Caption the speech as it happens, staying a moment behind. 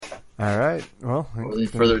All right. Well, without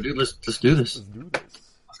further ado, let's do this.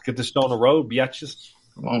 Let's get this show on the road, biatches.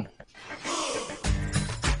 Come on.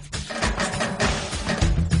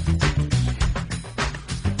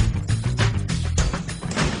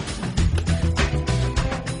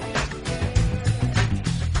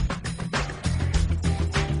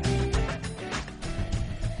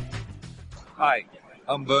 Hi,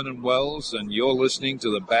 I'm Vernon Wells, and you're listening to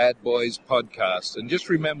the Bad Boys Podcast. And just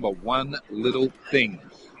remember one little thing.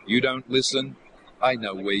 You don't listen, I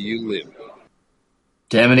know where you live.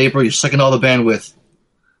 Damn it, April, you're sucking all the bandwidth.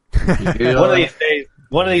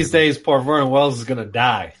 One of these days, poor Vernon Wells is going to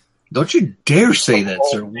die. Don't you dare say that,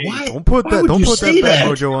 sir. Why? Don't put that. Don't put that bad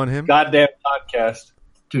mojo on him. Goddamn podcast.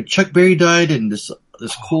 Dude, Chuck Berry died, and this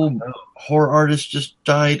cool horror artist just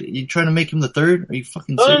died. You trying to make him the third? Are you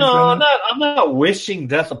fucking serious? No, I'm not wishing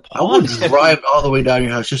death upon I would him. drive all the way down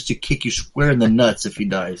your house just to kick you square in the nuts if he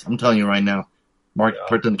dies. I'm telling you right now. Mark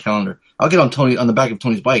it on the calendar. I'll get on the back of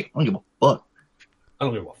Tony's bike. I don't give a fuck. I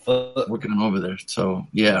don't give a fuck. Working on over there. So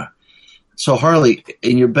yeah. So Harley,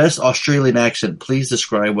 in your best Australian accent, please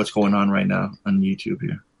describe what's going on right now on YouTube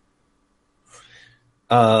here.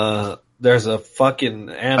 There's a fucking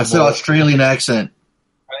animal. I said Australian accent.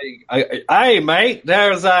 Hey, mate,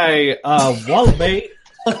 there's a wallaby.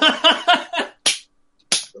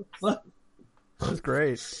 That's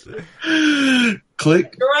great.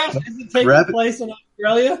 Click. Is it taking place in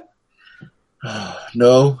Australia?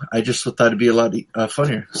 No, I just thought it'd be a lot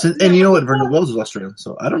funnier. And you know what? Vernon Wells is Australian,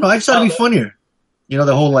 so I don't know. I just thought it'd be funnier. You know,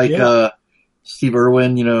 the whole Steve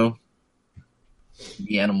Irwin, you know,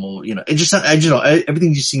 the animal, you know, it just,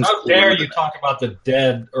 everything just seems. How dare you talk about the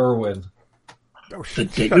dead Irwin? Oh, you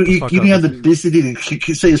didn't have the decency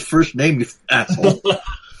to say his first name, you asshole.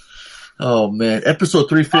 Oh man, episode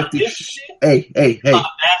 350. Hey,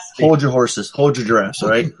 hold your horses, hold your giraffes, all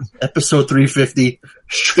right? Episode 350,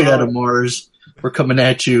 straight out of Mars. We're coming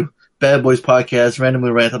at you. Bad Boys Podcast,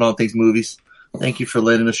 randomly rant on all things movies. Thank you for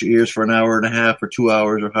lending us your ears for an hour and a half or 2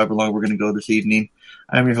 hours or however long we're going to go this evening.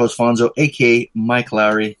 I'm your host, Fonzo, a.k.a. Mike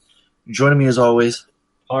Lowry. Joining me as always,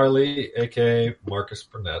 Harley, a.k.a. Marcus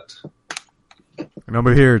Burnett. And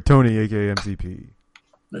over here, Tony, a.k.a. MCP.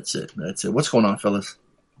 That's it. What's going on, fellas?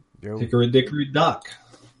 Yo. Hickory Dickory Dock.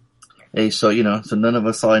 Hey, so none of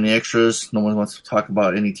us saw any extras. No one wants to talk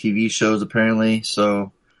about any TV shows, apparently.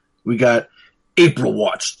 So we got April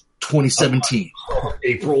Watch 2017.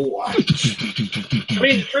 April Watch. I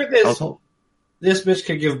mean, the truth is, this bitch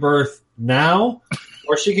could give birth now,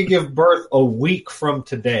 or she could give birth a week from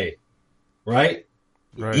today, right?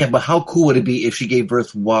 Right. Yeah, but how cool would it be if she gave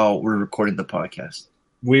birth while we're recording the podcast?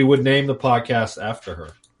 We would name the podcast after her.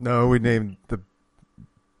 No, we named the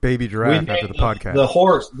baby giraffe after the podcast. The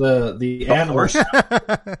horse, the animal. Horse?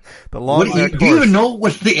 The long neck horse. Do you even know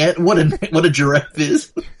what a giraffe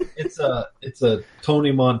is? It's a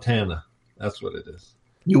Tony Montana. That's what it is.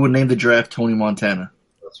 You would name the giraffe Tony Montana.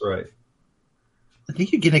 That's right. I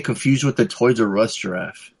think you're getting confused with the Toys R Us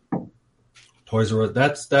giraffe. Toys R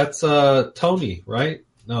Us. That's Tony, right?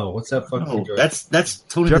 No, what's that fucking giraffe? That's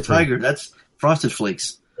Tony Jeffrey. the Tiger. That's Frosted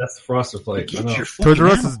Flakes. That's Frosted Flakes. I know. Toys R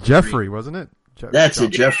Us is Jeffrey, wasn't it? That's it,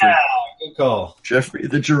 Jeffrey. Yeah, good call. Jeffrey,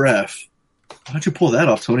 the giraffe. Why don't you pull that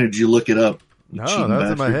off, Tony? Or did you look it up? No, that was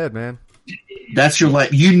in my head, man. That's your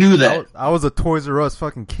life. You knew that. I was a Toys R Us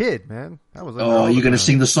fucking kid, man. That was. Oh, you gonna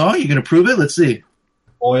sing the song? You gonna prove it? Let's see.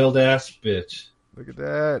 Oiled ass bitch. Look at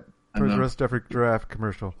that Toys R Us Jeffrey giraffe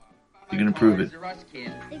commercial. You're gonna prove it.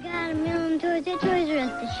 They got a million toys at Toys R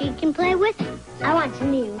Us that she can play with. I want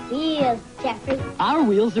some new wheels, Jeffrey. Our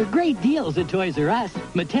wheels are great deals at Toys R Us.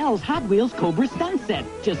 Mattel's Hot Wheels Cobra Stunt Set,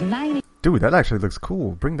 just $90. Dude, that actually looks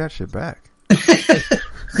cool. Bring that shit back.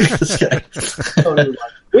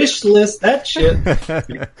 Wish list that shit.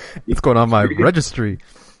 It's going on my registry.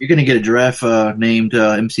 You're gonna get a giraffe named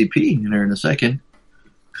MCP in there in a second.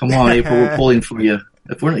 Come on, April, we're pulling for you.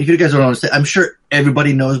 If you guys don't understand, I'm sure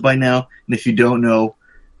everybody knows by now. And if you don't know,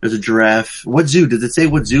 there's a giraffe. What zoo? Does it say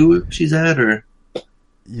what zoo she's at, or?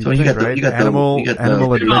 You got animal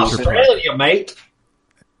adventure. Australia, mate.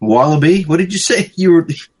 Wallaby. What did you say?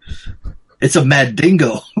 It's a mad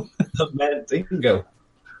dingo. A mad dingo.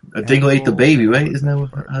 A dingo ate the baby, right? Isn't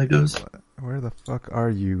that how it goes? Where the fuck are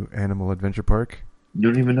you, Animal Adventure Park? You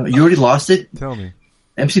don't even know. You already lost it? Tell me.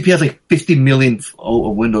 MCP has like 50 million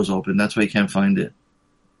windows open. That's why you can't find it.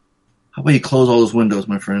 How about you close all those windows,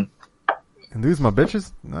 my friend? And lose my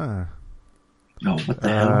bitches? Nah. No, what the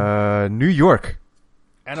hell? New York.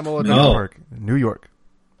 Animal Adventure Park. New York.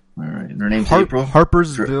 All right. And her name's April?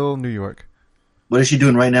 Harpersville, New York. What is she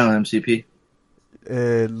doing right now in MCP?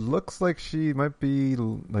 It looks like she might be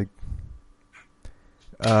like...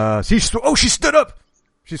 she stood up!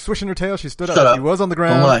 She's swishing her tail. She stood Shut up. up. She was on the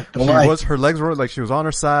ground. Don't lie. Her legs were like she was on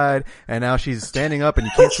her side, and now she's standing up, and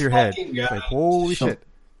you can't see her head. It's like holy shit.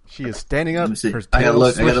 She is standing up. Let me see. Her I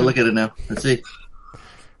gotta tail's look at it now. Let's see.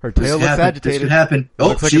 Her tail looks agitated. This could happen. Oh,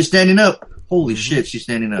 Looks like she's standing up. Holy shit, she's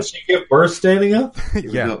standing up. Does she give birth standing up? Here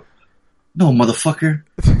we Yeah. go. No, motherfucker.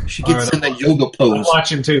 She gets in that yoga I'm pose.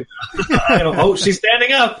 watching too. Oh, she's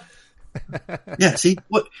standing up. Yeah, see?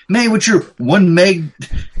 What, man, with your 1 meg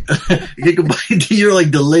gigabyte, you're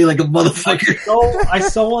like delay like a motherfucker. I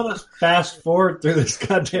so want to fast forward through this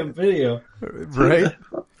goddamn video. Right?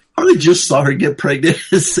 Harley just saw her get pregnant.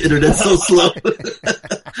 His internet's so slow.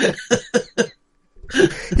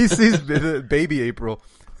 He sees baby April.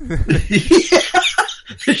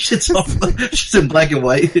 Shit's she's in black and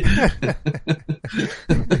white.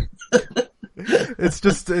 It's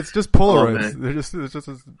just Polaroids. It's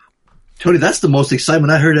just Tony, that's the most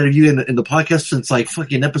excitement I heard out of you in the podcast since like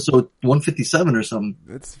fucking episode 157 or something.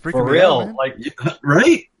 it's freaking For me real. out, man. Like,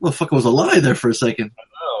 Right? Well, fuck, I was a lie there for a second.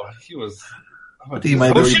 no, he was. I think he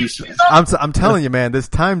might already be. I'm telling you, man, this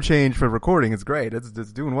time change for recording is great. It's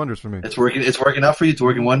doing wonders for me. It's working out for you. It's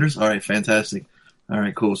working wonders. All right, fantastic. All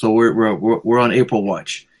right, cool. So we're on April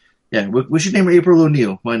watch. Yeah, we should name her April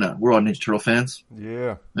O'Neil. Why not? We're all Ninja Turtle fans.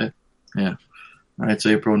 Yeah. Yeah. All right, so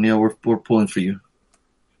April O'Neil, we're pulling for you.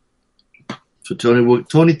 So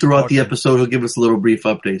Tony throughout the episode, he'll give us a little brief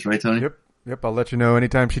updates, right, Tony? Yep. I'll let you know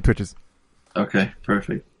anytime she twitches. Okay,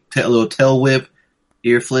 perfect. A little tail whip,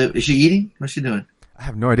 ear flip. Is she eating? What's she doing? I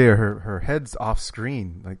have no idea. Her head's off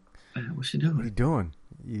screen. Like, What's she what are you doing?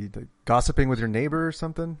 doing? You like, gossiping with your neighbor or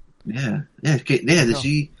something? Yeah. Is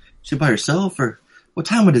she by herself or what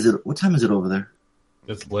time is it? What time is it over there?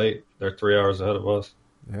 It's late. They're 3 hours ahead of us.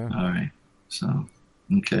 Yeah. All right. So,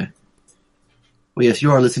 okay. Well, yes,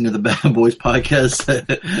 you are listening to the Bad Boys podcast.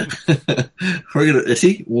 We're gonna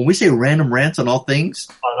see when we say random rants on all things,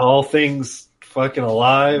 On all things fucking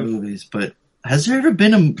alive. movies. But has there ever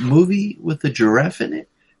been a movie with a giraffe in it?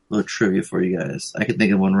 A little trivia for you guys. I can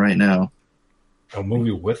think of one right now. A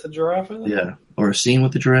movie with a giraffe in it? Yeah, or a scene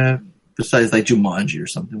with a giraffe. Besides, like Jumanji or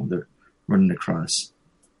something, where they're running across.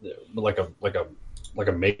 Yeah, like a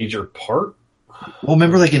major part? Well,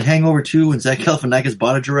 remember, like in Hangover 2, when Zach Galifianakis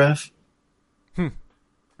bought a giraffe.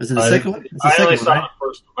 Is it the second one? It's the I second only one, saw right? the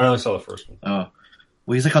first one. I only saw the first one. Oh,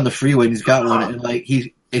 well, he's like on the freeway and he's got one, and like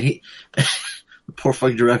he the poor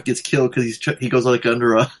fucking giraffe gets killed because he goes like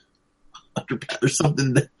under a underpass or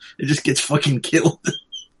something. It just gets fucking killed.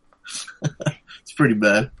 It's pretty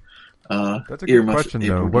bad. That's a good question,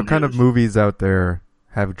 though. What kind of movies out there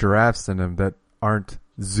have giraffes in them that aren't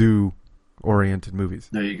zoo-oriented movies?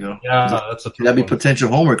 There you go. Yeah, that's a That'd be one. potential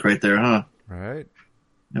homework right there, huh? Right?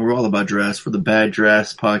 And we're all about giraffes for the Bad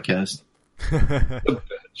Giraffes podcast.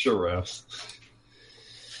 Giraffes.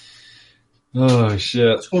 Oh shit,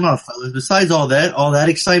 What's going on, fellas? Besides all that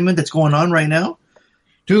excitement that's going on right now,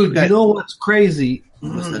 dude! Okay. You know what's crazy?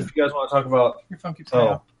 What's that? If you guys want to talk about, Your phone keeps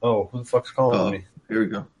who the fuck's calling me? Here we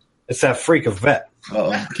go. It's that freak of vet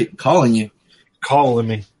Keep calling you. calling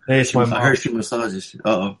me. Hey, it's my I mom. heard she massages.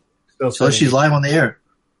 Still So saying, she's live on the air.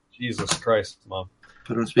 Jesus Christ, mom.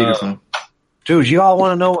 Put her on speakerphone. Dude, you all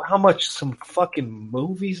want to know how much some fucking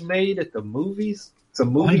movies made at the movies?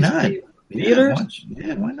 Some Why movies not? made at theaters?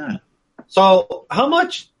 Yeah, why not? So how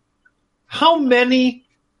many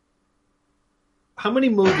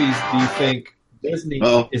movies do you think Disney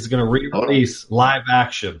is going to re-release live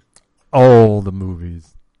action? All the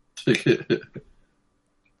movies.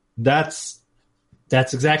 That's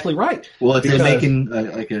exactly right. Well, if they're Because making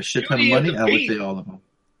like a shit ton of Beauty and money, the I would Beast. say all of them.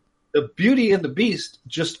 The Beauty and the Beast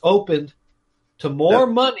just opened to more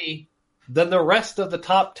money than the rest of the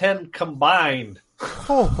top 10 combined.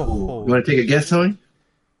 Oh, You want to take a guess, Tony?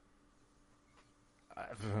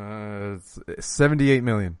 it's 78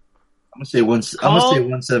 million. I'm gonna say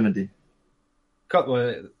 170.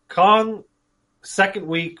 Kong second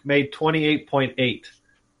week made 28.8.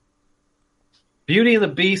 Beauty and the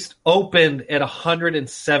Beast opened at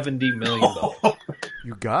 $170 million.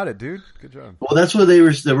 You got it, dude. Good job. Well, that's what they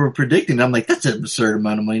were predicting. I'm like, that's an absurd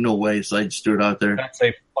amount of money. No way. So I just threw it out there. That's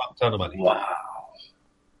a fuck ton of money. Wow.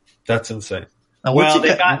 That's insane. Now,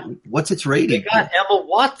 what's its rating? They got Emma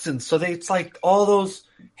Watson, so it's like all those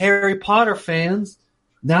Harry Potter fans.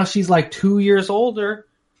 Now she's like 2 years older,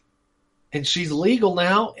 and she's legal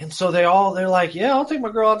now, and so they're like, yeah, I'll take my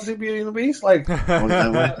girl out to see Beauty and the Beast. Like, I'm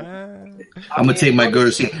gonna take my girl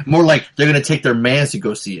to see it. More like they're gonna take their mans to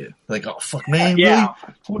go see it. Like, oh fuck, man, yeah,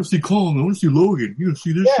 really? I want to see Kong. I want to see Logan. You want to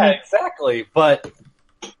see this? yeah, shit? exactly. But,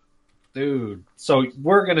 dude, so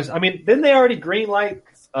we're gonna. I mean, didn't they already greenlight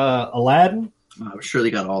Aladdin? I'm sure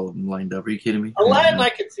they got all of them lined up. Are you kidding me? Aladdin, I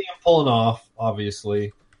could see him pulling off,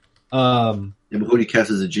 obviously. Yeah, but who do you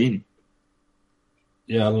cast as a genie?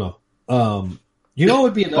 Yeah, I don't know. You know what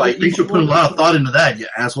would be another Like, you should put a lot of thought into that, you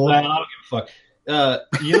asshole. I don't give a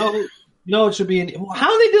fuck. You know it should be how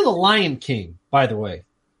do they do the Lion King, by the way?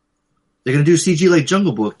 They're going to do CG like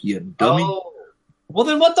Jungle Book, you dummy. Oh, well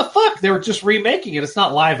then what the fuck? They were just remaking it. It's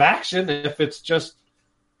not live action if it's just...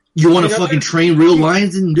 You want to fucking train real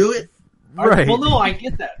lions and do it? Right. Well, no, I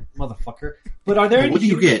get that, motherfucker. But are there any what do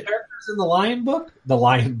you get? characters in the Lion Book? The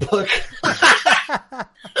Lion Book.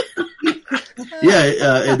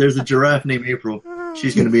 Yeah, there's a giraffe named April.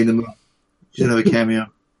 She's going to be in the movie. She's going to have a cameo.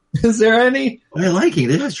 Is there any? I like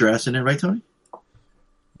it. It has giraffes in it, right, Tony?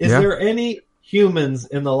 Is there any humans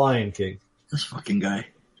in the Lion King? This fucking guy.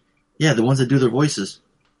 Yeah, the ones that do their voices.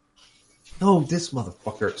 No, this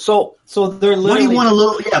motherfucker. So they're literally... What do you want a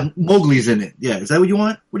little... Yeah, Mowgli's in it. Yeah, is that what you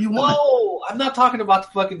want? What do you want? No, I'm not talking about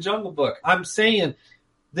the fucking Jungle Book. I'm saying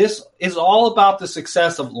this is all about the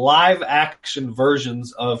success of live-action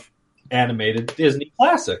versions of animated Disney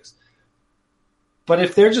classics. But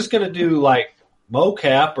if they're just going to do, like,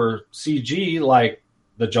 mocap or CG like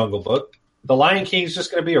the Jungle Book, the Lion King is just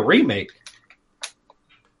going to be a remake.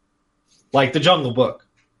 Like the Jungle Book.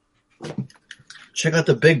 Check out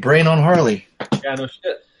the big brain on Harley. Yeah, no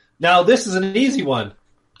shit. Now, this is an easy one.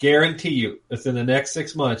 Guarantee you, within the next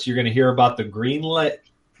 6 months, you're going to hear about the green lamp,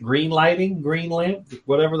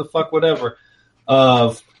 whatever the fuck, whatever,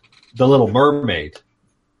 of The Little Mermaid.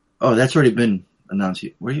 Oh, that's already been announced.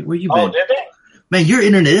 Where you been? Oh, did they? Man, your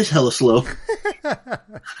internet is hella slow.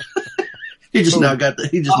 He just now got the.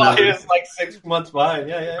 He just now. It's like 6 months behind.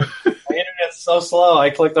 Yeah. My internet's so slow. I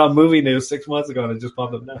clicked on movie news 6 months ago and it just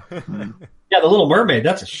popped up now. Yeah, The Little Mermaid.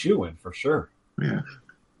 That's a shoo-in for sure. Yeah,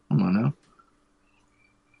 come on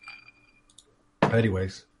now.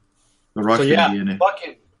 Anyways, The Rock's gonna be in it.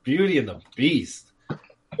 fucking Beauty and the Beast.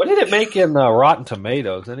 What did it make in Rotten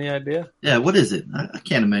Tomatoes? Any idea? Yeah, what is it? I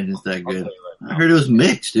can't imagine it's that good. I heard it was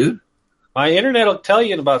mixed, dude. My internet will tell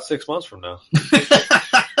you in about 6 months from now.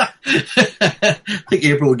 I think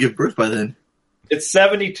April will give birth by then. It's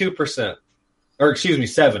 72%. Or excuse me,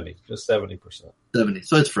 70. Just 70%. 70.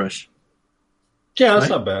 So it's fresh. Yeah, that's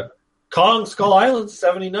not bad. Kong Skull Island,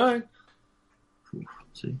 79.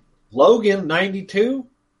 See? Logan, 92.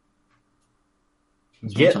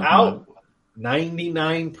 Get Out,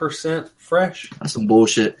 99% fresh. That's some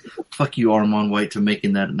bullshit. Fuck you, Armand White, for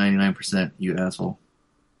making that 99%, you asshole.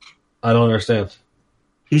 I don't understand.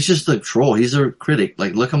 He's just a troll. He's a critic.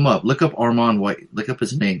 Like, look him up. Look up Armand White. Look up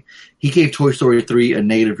his name. He gave Toy Story 3 a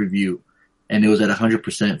negative review, and it was at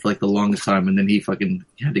 100% for like the longest time, and then he fucking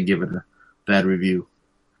had to give it a bad review.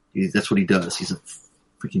 That's what he does. He's a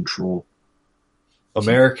freaking troll.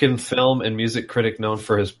 American film and music critic known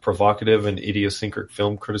for his provocative and idiosyncratic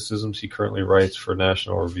film criticisms. He currently writes for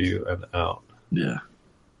National Review and Out. Yeah,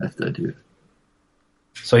 that's that dude.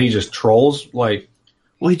 So he just trolls like.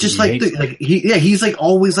 Well, he just he's like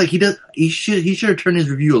always like he should have turned his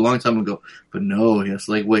review a long time ago, but no, he has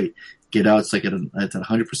to like wait. Get Out, it's like it's at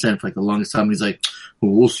 100% for like the longest time. He's like,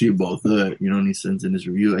 well, we'll see about that, you know. And he sends in his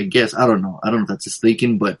review. I guess I don't know if that's his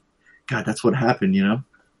thinking, but God, that's what happened, you know.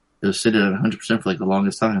 It was sitting at 100% for like the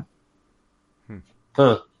longest time.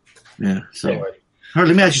 Huh? Yeah. So, anyway. All right,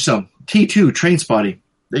 let me ask you something. T2 Trainspotting.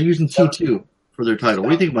 They're using T2 for their title. What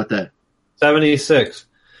do you think about that? 76.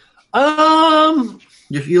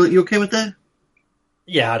 You okay with that?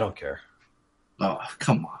 Yeah, I don't care. Oh,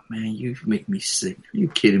 come on, man. You make me sick. Are you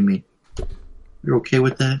kidding me? You're okay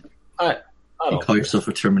with that? I don't call yourself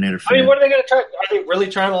a Terminator fan. I mean, what are they going to try? Are they really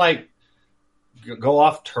trying to, like, go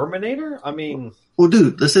off Terminator? I mean... Well,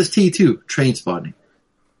 dude, this says T2, Trainspotting.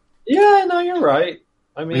 Yeah, no, you're right.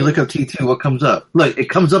 I mean... When you look up T2, what comes up? Look, it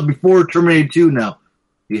comes up before Terminator 2 now.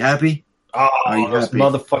 You happy? Oh, those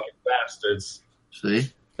motherfucking bastards.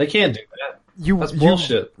 See? They can't do that. That's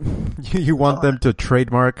bullshit. You want them to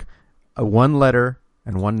trademark a one letter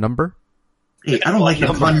and one number? Hey, I don't like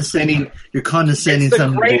your condescending. You're condescending. It's the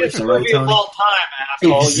greatest movie of all time,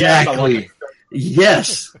 asshole. Exactly.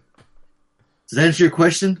 Yes. Does that answer your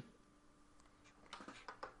question?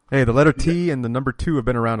 Hey, the letter T and the number 2 have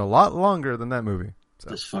been around a lot longer than that movie.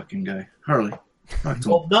 So. This fucking guy, Harley.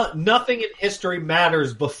 Well, nothing in history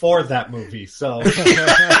matters before that movie. So.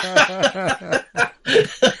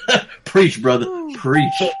 Preach, brother.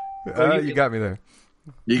 Preach. You got me there.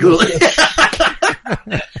 You go.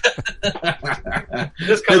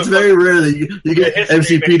 It's very rare that you get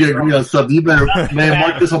MCP to agree on something. You better, man,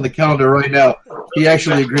 mark this on the calendar right now. He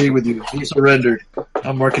actually agreed with you. He surrendered.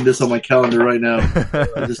 I'm marking this on my calendar right now.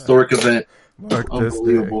 A historic event.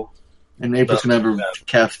 Unbelievable. And April's going to have her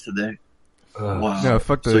calf today. Wow. No,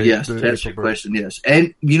 fuck so yes, to answer your question, yes.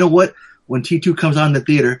 And you know what? When T2 comes on in the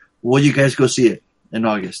theater, Will you guys go see it in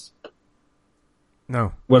August?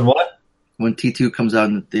 No. When what? When T2 comes out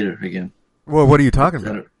in the theater again. Well, what are you talking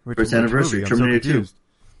about? For its anniversary, Terminator 2.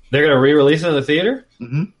 They're going to re-release it in the theater?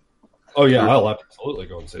 Mm-hmm. Oh, yeah, I'll absolutely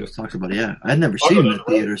go and see it. Talks about it, yeah. I'd never seen it in the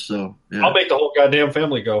theater, so yeah. I'll make the whole goddamn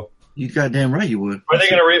family go. You goddamn right you would. Are they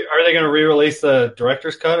going to re-release the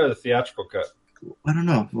director's cut or the theatrical cut? I don't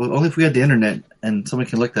know. Well, only if we had the internet and somebody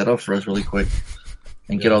can look that up for us really quick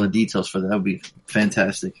and get all the details for that. That would be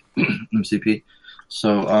fantastic. MCP.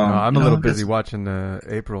 So I'm a little busy watching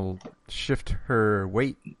April shift her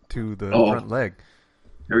weight to the front leg.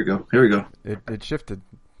 Here we go. It shifted.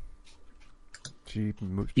 She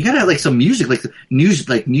moved. You gotta have like some music, like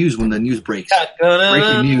news when the news breaks.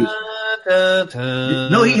 Breaking news.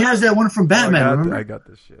 No, he has that one from Batman. I got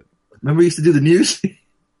this shit. Remember he used to do the news?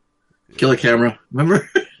 Killer Camera. Remember?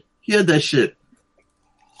 He had that shit.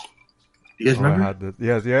 You guys remember? I had this.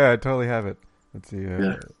 Yes, I totally have it. Let's see.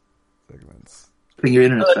 Segments. Your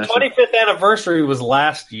internet the 25th anniversary was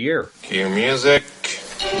last year. Cue music.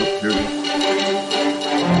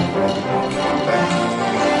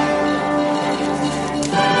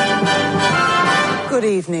 Good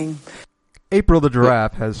evening. April the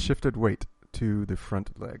giraffe has shifted weight to the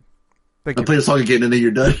front leg. Thank you. I'll play the song again and then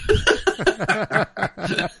you're done.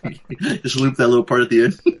 Just loop that little part at the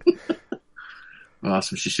end.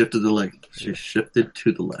 Awesome. She shifted the leg. She shifted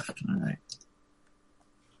to the left. All right.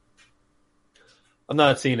 I'm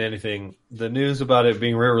not seeing anything. The news about it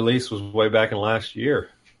being re-released was way back in last year.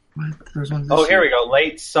 What? Here we go.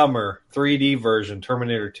 Late summer 3D version,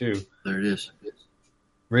 Terminator 2. There it is.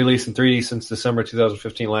 Released in 3D since December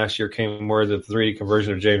 2015 last year, came word that the 3D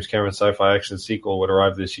conversion of James Cameron's sci-fi action sequel would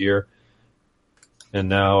arrive this year. And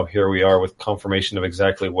now here we are with confirmation of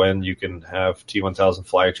exactly when you can have T-1000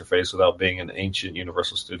 fly at your face without being an ancient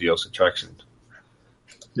Universal Studios attraction.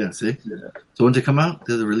 Yeah, see? So when's it come out?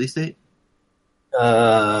 The release date?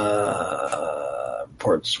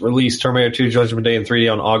 Reports release Terminator 2 Judgment Day in 3D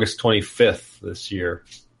on August 25th this year.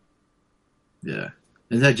 Yeah.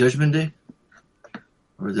 Is that Judgment Day?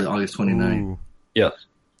 Or is it August 29th? Yes.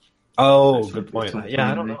 Oh, good point.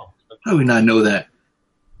 Yeah, I don't know. How do we not know that?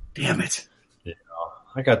 Damn it. Yeah.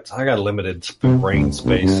 I got limited brain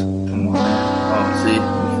space. Oh,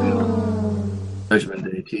 see? Judgment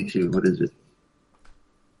Day, T2. What is it?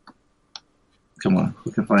 Come on.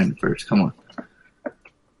 Who can find it first? Come on.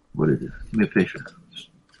 What is it? Give me a picture.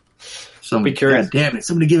 Somebody, be curious. God damn it.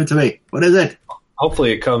 Somebody give it to me. What is it?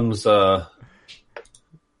 Hopefully it comes... I'll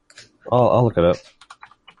look it up.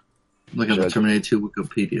 Look at the Terminator 2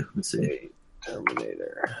 Wikipedia. Let's see.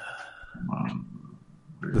 Terminator.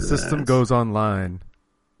 The system goes online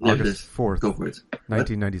August 4th, Go for it.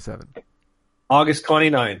 1997. August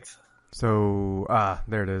 29th. So,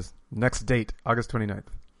 there it is. Next date, August 29th.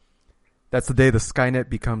 That's the day the Skynet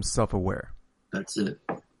becomes self-aware. That's it.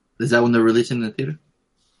 Is that when they're releasing in the theater?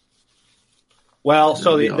 Well,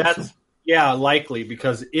 so that's... Awesome. Yeah, likely,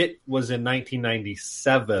 because it was in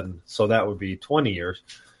 1997, so that would be 20 years.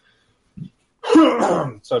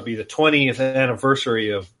 So it'd be the 20th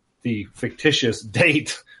anniversary of the fictitious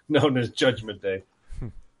date known as Judgment Day.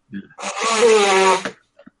 And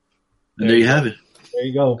there you have it. There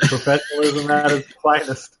you go. Professionalism at its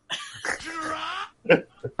finest.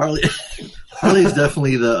 Harley's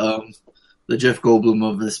definitely the Jeff Goldblum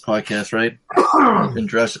of this podcast, right? In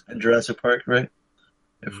Jurassic Park, right?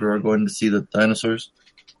 If we are going to see the dinosaurs,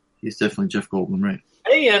 he's definitely Jeff Goldblum, right?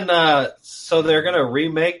 Hey, and so they're going to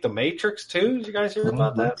remake The Matrix too? Did you guys hear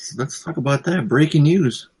about that? Let's talk about that. Breaking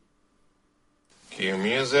news. Cue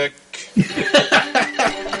music. You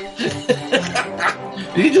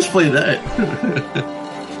can just play that.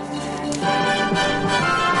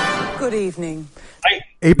 Good evening.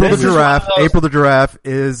 April the giraffe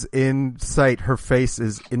is in sight. Her face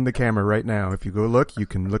is in the camera right now. If you go look, you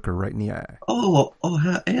can look her right in the eye.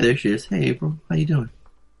 Hey, there she is. Hey, April, how you doing?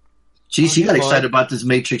 She got excited about this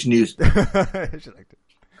Matrix news.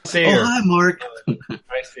 See her. Hi, Mark.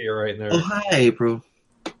 I see her right there. Oh, hi, April.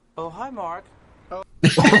 Oh, hi, Mark.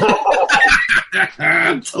 He's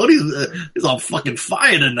on fucking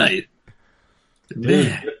fire tonight.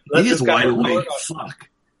 Man, he is wide awake. Fuck.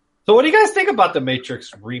 So what do you guys think about the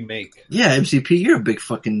Matrix remake? Yeah, MCP, you're a big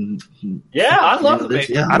fucking... Yeah, I love the Matrix.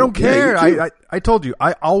 Yeah, I don't care. I told you.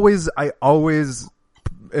 I always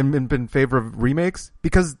am in favor of remakes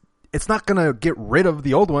because it's not going to get rid of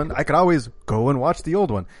the old one. I could always go and watch the old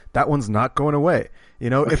one. That one's not going away. You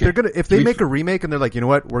know, Okay. if they make a remake and they're like, you know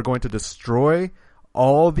what, we're going to destroy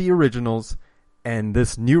all the originals and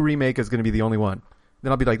this new remake is going to be the only one,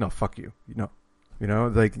 then I'll be like, no, fuck you. You know,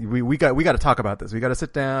 like we got to talk about this. We got to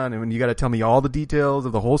sit down and you got to tell me all the details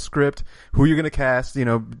of the whole script, who you're going to cast, you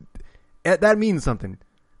know, that means something.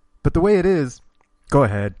 But the way it is, go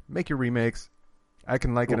ahead, make your remakes. I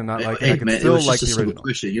can like it and not like it. I can still like the original.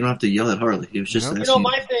 Question. You don't have to yell at Harley. He was just asking.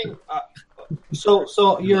 my thing.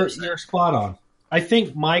 So you're spot on. I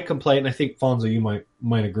think my complaint, and I think Fonzo, you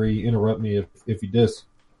might agree. Interrupt me if you dis.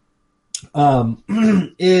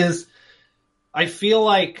 Is I feel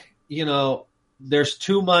like there's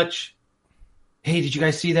too much. Hey, did you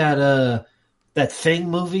guys see that Thing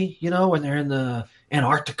movie? When they're in the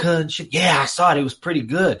Antarctica and shit. Yeah, I saw it. It was pretty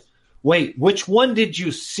good. Wait, which one did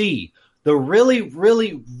you see? The really,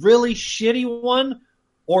 really, really shitty one,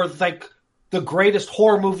 or like the greatest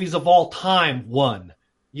horror movies of all time one?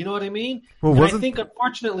 You know what I mean? Well, I think,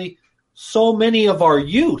 unfortunately, so many of our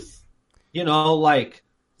youth, like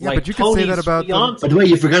but you Tony's can say that about By the way,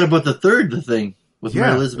 you forgot about the thing with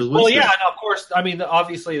Mary Elizabeth Winstead. Well, yeah, and of course. I mean,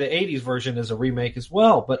 obviously, the '80s version is a remake as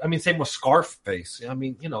well. But I mean, same with Scarface. I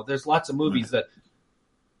mean, there's lots of movies that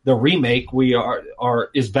the remake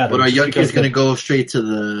is better. But are young kids going to go straight to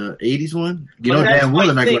the '80s one? You know damn well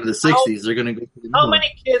they're not going to the '60s. They're going to go. To the how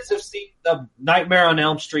many kids have seen the Nightmare on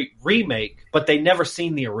Elm Street remake, but they never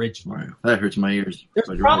seen the original? Right. That hurts my ears.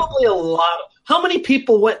 There's probably a lot of. How many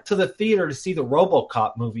people went to the theater to see the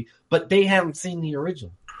RoboCop movie, but they haven't seen the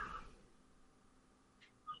original?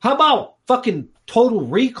 How about fucking Total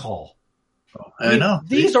Recall? I know.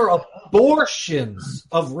 These are abortions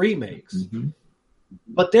of remakes. Mm-hmm.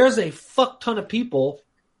 But there's a fuck ton of people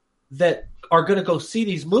that are going to go see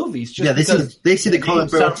these movies. They see the Colin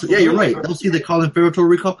Farrell. Yeah, you're right. They'll see the Colin Farrell Total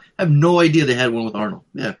Recall. I have no idea they had one with Arnold.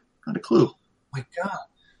 Yeah, not a clue. My God.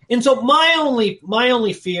 And so my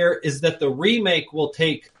only fear is that the remake will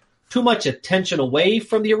take too much attention away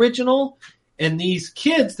from the original, and these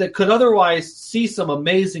kids that could otherwise see some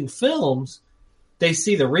amazing films, they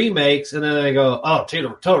see the remakes and then they go, "Oh,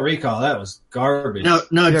 Total Recall, that was garbage." No.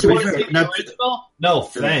 No,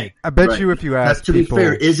 thanks. I bet you if you ask to people, be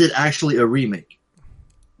fair, is it actually a remake,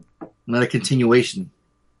 not a continuation?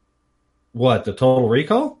 What, the Total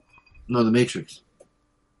Recall? No, The Matrix.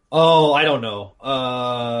 Oh, I don't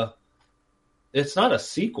know. It's not a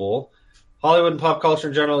sequel. Hollywood and pop culture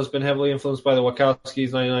in general has been heavily influenced by the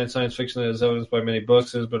Wachowskis. 99 science fiction that is evidenced by many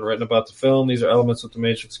books and has been written about the film. These are elements of The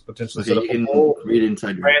Matrix potentially set up a whole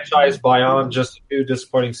franchise beyond just a few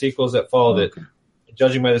disappointing sequels that followed it.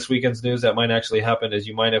 Judging by this weekend's news, that might actually happen, as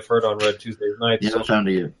you might have heard on Red Tuesday's night. Yeah, I found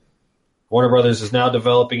it. Warner Brothers is now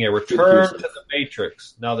developing a return to The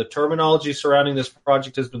Matrix. Now, the terminology surrounding this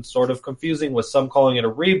project has been sort of confusing, with some calling it a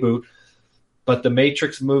reboot, but the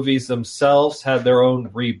Matrix movies themselves had their own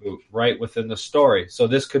reboot right within the story. So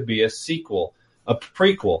this could be a sequel, a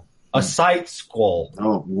prequel, a side scroll.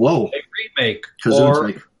 Oh, whoa. A remake.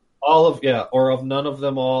 Or all of, or of none of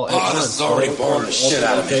them all. Oh, this is already boring the shit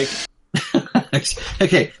out of me.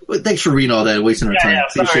 Okay, well, thanks for reading all that and wasting our time.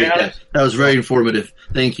 Appreciate that. That was very informative.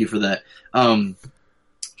 Thank you for that.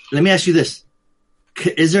 Let me ask you this.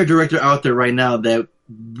 Is there a director out there right now that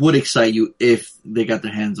would excite you if they got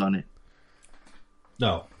their hands on it?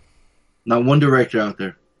 No. Not one director out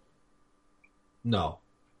there? No.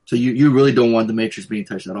 So you really don't want The Matrix being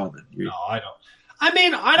touched at all then? No, I don't. I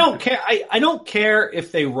mean, I don't care. I don't care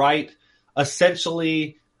if they write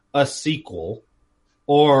essentially a sequel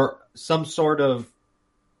or some sort of,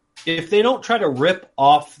 if they don't try to rip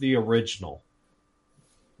off the original.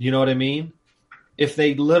 You know what I mean? If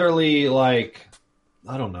they literally, like,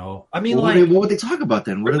 I don't know. I mean, what would they talk about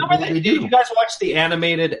then? What would they do? Did you guys watch the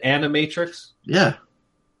animated Animatrix? Yeah.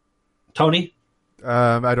 Tony?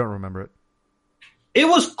 I don't remember it. It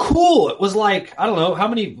was cool. It was like, I don't know, how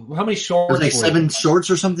many shorts? It was like 7 shorts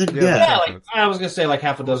or something? Yeah, like, I was going to say like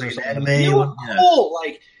half a dozen or something. It was cool.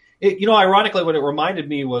 Like, ironically, what it reminded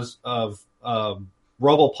me was of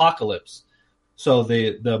Robopocalypse. So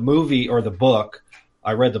the movie or the book,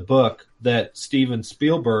 I read the book that Steven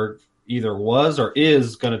Spielberg either was or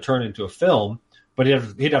is going to turn into a film, but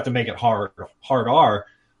he'd have to make it hard R.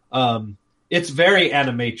 It's very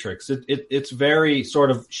Animatrix. It's very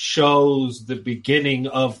sort of shows the beginning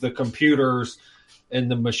of the computers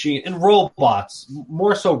and the machine and robots,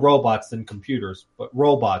 more so robots than computers, but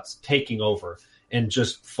robots taking over and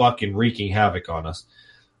just fucking wreaking havoc on us.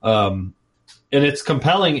 And it's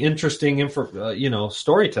compelling, interesting,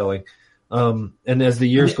 storytelling. And as the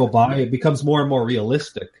years go by, it becomes more and more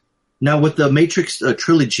realistic. Now, with the Matrix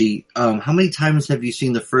trilogy, how many times have you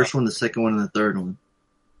seen the first one, the second one, and the third one?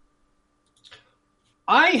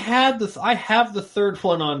 I have the third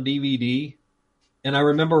one on DVD, and I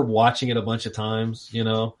remember watching it a bunch of times.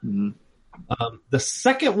 Mm-hmm. The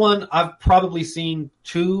second one I've probably seen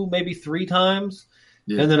 2, maybe 3 times,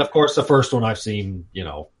 and then of course the first one I've seen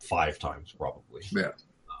 5 times probably. Yeah,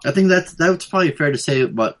 I think that's probably fair to say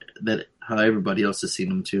about that. how everybody else has seen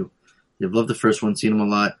them too. They've loved the first one, seen them a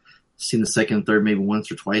lot, seen the second and third maybe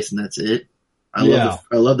once or twice, and that's it. I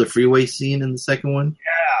love the freeway scene in the second one.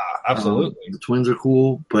 Yeah, absolutely. The twins are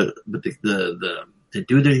cool, but the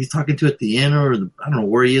dude that he's talking to at the end, or I don't know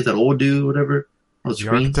where he is, that old dude, whatever. The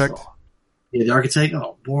architect. Yeah, the architect.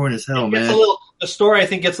 Oh, boring as hell, man. The story, I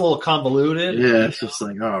think, gets a little convoluted. Yeah, it's just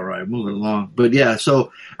like, all right, moving along. But yeah,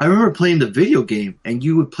 so I remember playing the video game, and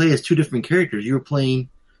you would play as two different characters. You were playing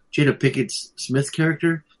Jada Pinkett Smith's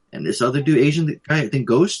character, and this other dude, Asian guy, I think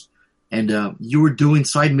Ghost, and you were doing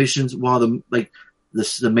side missions while the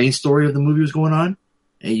main story of the movie was going on.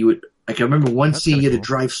 And you would, I remember one scene, you had to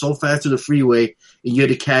drive so fast through the freeway, and you had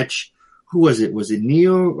to catch, who was it? Was it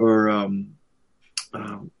Neo or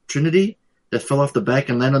Trinity? That fell off the back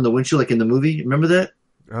and landed on the windshield like in the movie. Remember that?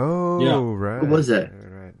 Oh, yeah. Right. What was that?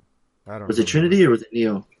 Right. I don't was it Trinity or was it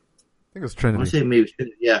Neo? I think it was Trinity. I want to say maybe it was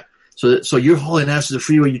Trinity, yeah. So you're hauling ass to the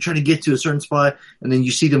freeway. You're trying to get to a certain spot, and then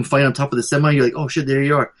you see them fight on top of the semi. You're like, oh, shit, there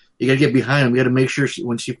you are. You got to get behind them. You got to make sure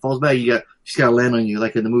when she falls back, she's got to land on you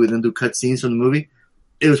like in the movie. Then do cut scenes from the movie.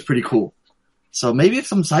 It was pretty cool. So maybe it's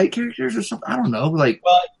some side characters or something. I don't know.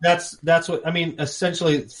 Well, that's what I mean.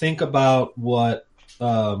 Essentially, think about what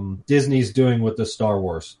Disney's doing with the Star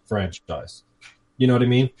Wars franchise. You know what I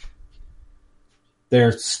mean?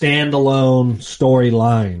 They're standalone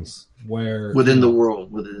storylines where within the world,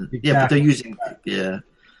 exactly. Yeah, but they're using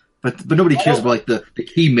but nobody cares about like the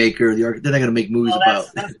key maker, the architect. They're not going to make movies about.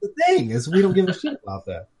 That's the thing is we don't give a shit about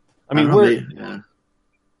that. I mean,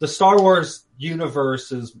 the Star Wars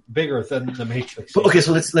universe is bigger than the Matrix. But, okay,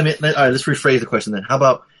 so let's rephrase the question then. How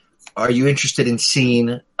about, are you interested in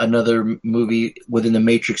seeing another movie within the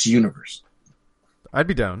Matrix universe? I'd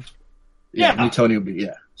be down. Yeah, me, Tony would be.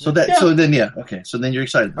 Yeah. So then you're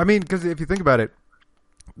excited. I mean, because if you think about it,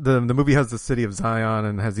 the movie has the city of Zion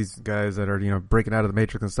and has these guys that are breaking out of the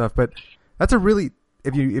Matrix and stuff. But that's a really,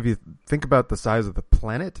 if you think about the size of the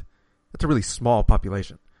planet, that's a really small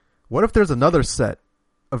population. What if there's another set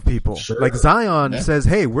of people? Sure. Like Zion says,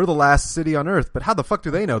 hey, we're the last city on Earth, but how the fuck do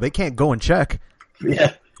they know? They can't go and check.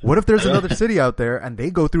 Yeah. What if there's another city out there and they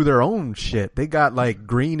go through their own shit? They got like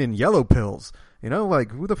green and yellow pills.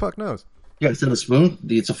 Like who the fuck knows? Yeah, instead of a spoon,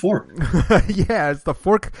 it's a fork. Yeah, it's the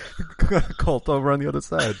fork cult over on the other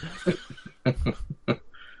side.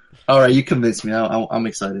 All right, you convinced me. I'm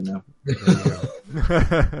excited now.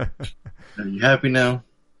 Are you happy now?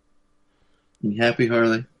 You happy,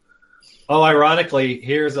 Harley? Oh, ironically,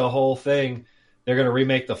 here's a whole thing. They're going to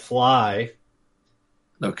remake The Fly.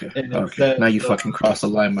 Okay. Now you fucking crossed the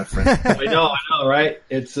line, my friend. I know, right?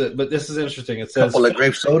 But this is interesting. It says, couple of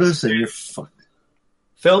grape sodas and you're fucked.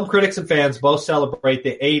 Film critics and fans both celebrate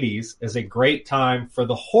the 80s as a great time for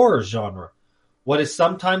the horror genre. What is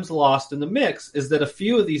sometimes lost in the mix is that a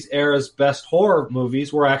few of these eras' best horror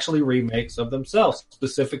movies were actually remakes of themselves,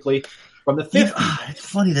 specifically from the 50s. Yeah, it's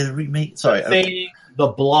funny that a remake. Sorry. The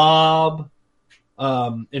Blob,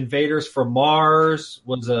 Invaders from Mars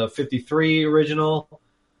was a 53 original.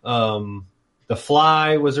 The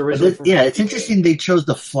Fly was original. It's interesting they chose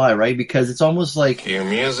The Fly, right? Because it's almost like... Cue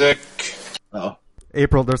music. Oh.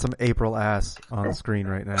 April, there's some April ass on the screen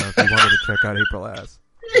right now if you wanted to check out April ass.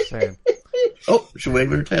 Just saying. Oh, she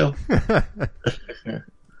waved her tail. All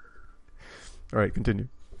right, continue.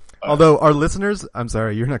 Although our listeners, I'm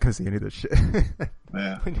sorry, you're not going to see any of this shit.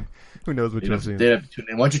 Yeah. Who knows what you're seeing? They have to tune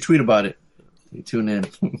in. Why don't you tweet about it? You tune in.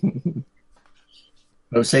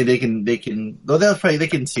 I would say they can. Though they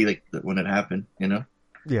can see like when it happened.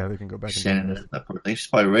 Yeah, they can go back. That poor thing. She's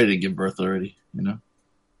probably ready to give birth already.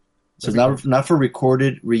 So not for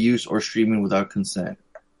recorded, reuse, or streaming without consent.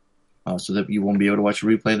 So that you won't be able to watch a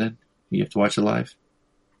replay. Then you have to watch it live.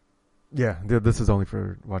 Yeah, this is only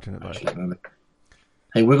for watching it live.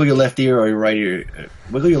 Hey, wiggle your left ear or your right ear.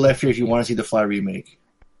 Wiggle your left ear if you want to see the Fly remake.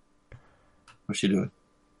 What's she doing?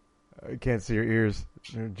 I can't see her ears.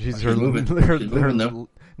 She's moving. Her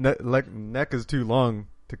neck is too long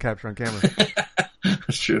to capture on camera.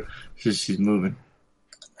 That's true. She's moving.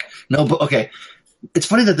 No, but okay. It's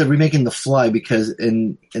funny that they're remaking The Fly because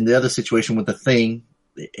in the other situation with The Thing,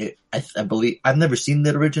 I believe I've never seen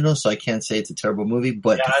the original, so I can't say it's a terrible movie.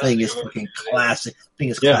 But The Thing is fucking classic. The Thing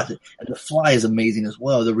is classic, and The Fly is amazing as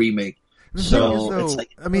well. The remake. So it's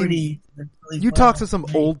like really you talk to some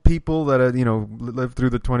old people that lived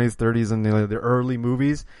through the 20s, 30s, and the early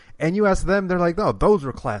movies, and you ask them, they're like, "Oh, those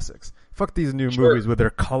were classics. Fuck these new movies with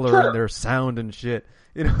their color and their sound and shit."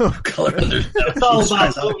 Color and their sound.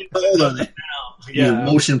 It's all about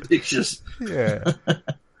motion pictures. Yeah.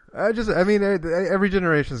 Every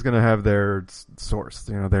generation is going to have their source.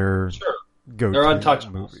 Their go-to They're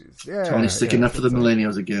untouchables. movies. Yeah, Tony's sticking up for the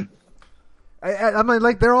millennials again. I mean,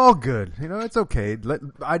 like, they're all good. You know, it's okay.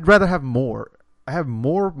 I'd rather have more. I have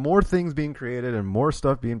more things being created and more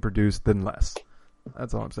stuff being produced than less.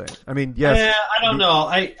 That's all I'm saying. I mean, yes. Yeah, I don't know.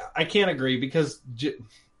 I can't agree because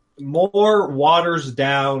more waters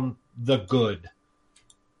down the good.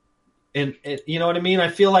 And you know what I mean? I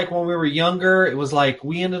feel like when we were younger, it was like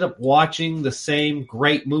we ended up watching the same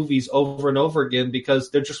great movies over and over again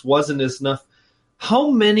because there just wasn't enough.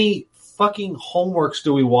 How many fucking homeworks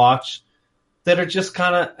do we watch that are just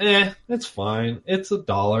kind of, it's fine. It's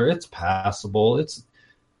 $1. It's passable. It's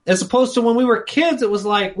as opposed to when we were kids, it was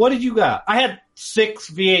like, what did you got? I had 6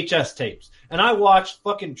 VHS tapes, and I watched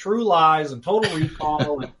fucking True Lies and Total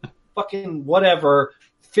Recall and fucking whatever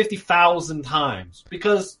 50,000 times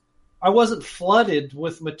because I wasn't flooded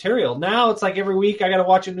with material. Now it's like every week I got to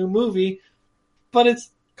watch a new movie, but it's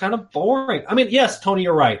kind of boring. I mean, yes, Tony,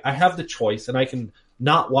 you're right. I have the choice, and I can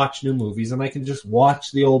not watch new movies, and I can just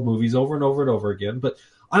watch the old movies over and over and over again. But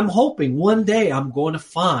I'm hoping one day I'm going to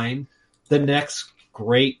find the next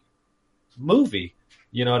great movie.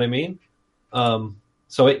 You know what I mean?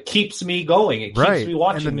 So it keeps me going. It keeps me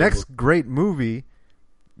watching. And the next great movie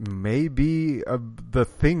may be the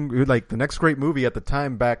thing. Like the next great movie at the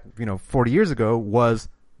time back, 40 years ago was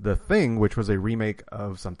The Thing, which was a remake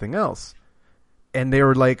of something else. And they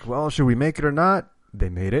were like, well, should we make it or not? They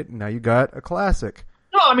made it. And now you got a classic.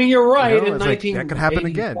 No, I mean, you're right. In that could happen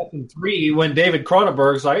again. 1983, when David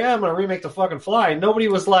Cronenberg's like, yeah, I'm going to remake The fucking Fly, nobody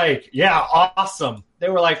was like, yeah, awesome. They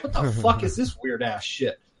were like, what the fuck is this weird-ass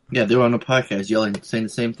shit? Yeah, they were on the podcast yelling, saying the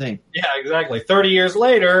same thing. Yeah, exactly. 30 years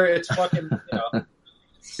later, it's fucking,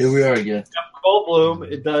 Here we are again. Jeff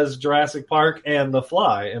Goldblum, it does Jurassic Park and The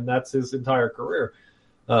Fly, and that's his entire career.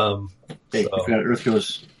 Hey, Earth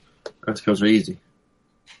goes are easy.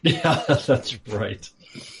 Yeah, that's right.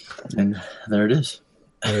 And there it is.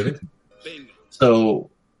 So,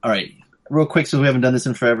 all right, real quick, since we haven't done this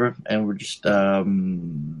in forever, and we're just, I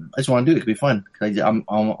just want to do it. It could be fun. I'm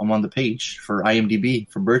on the page for IMDb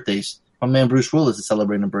for birthdays. My man Bruce Willis is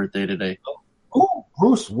celebrating a birthday today. Oh,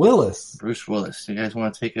 Bruce Willis. Bruce Willis. You guys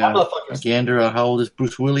want to take a gander at how old this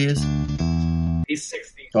Bruce Willis is? He's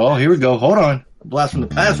 60. Oh, here we go. Hold on. A blast from the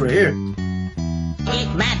past right here. It's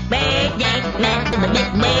my birthday.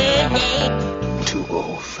 Too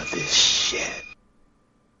old for this shit.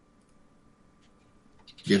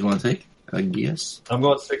 You guys want to take a guess? I'm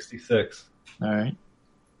going 66. All right.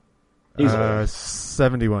 He's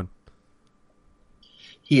 71.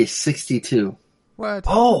 He is 62. What?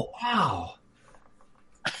 Oh, wow.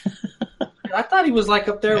 I thought he was like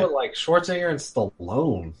up there with like Schwarzenegger and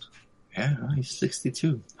Stallone. Yeah, he's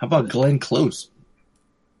 62. How about Glenn Close?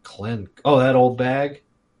 Oh, that old bag.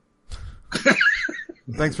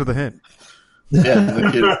 Thanks for the hint. Yeah,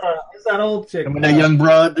 it's that old chick. I mean, that young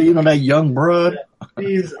broad. You know that young broad.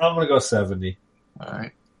 I'm gonna go 70. All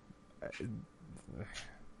right.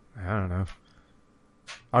 I don't know.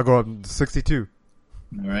 I'll go up 62.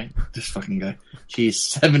 All right. This fucking guy. She's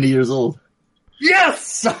 70 years old.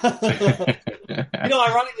 Yes. Ironically,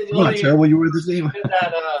 how terrible you were this name.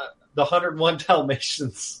 That the 101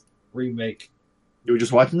 Dalmatians remake. You were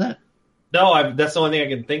just watching that? No, that's the only thing I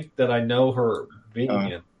can think that I know her being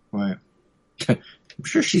in. Right. I'm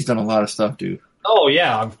sure she's done a lot of stuff, dude. Oh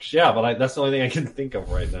yeah, but that's the only thing I can think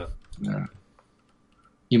of right now. Yeah.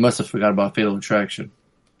 You must have forgot about Fatal Attraction.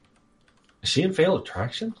 Is she in Fatal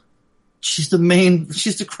Attraction? She's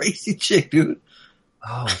the crazy chick, dude.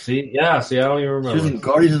 Oh, see, I don't even remember. She was in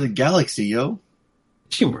Guardians of the Galaxy, yo.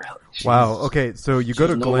 She really? Wow. Okay, so you go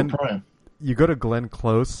to Glenn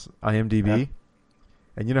Close IMDb,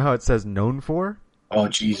 and you know how it says known for? Oh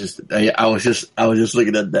Jesus! I was just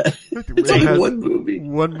looking at that. It's only one movie.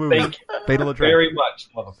 One movie. Thank you Fatal Attraction. very much,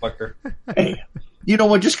 motherfucker. Hey, you know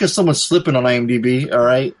what? Just because someone's slipping on IMDb, all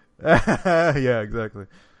right? Yeah, exactly.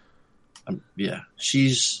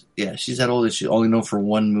 She's that old that she only known for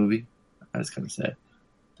one movie. That's kind of sad.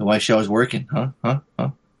 And why she always working? Huh? Look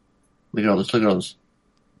at all this.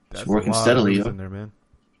 She's working steadily, yo. In there, man.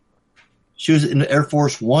 She was in the Air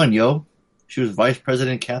Force One, yo. She was Vice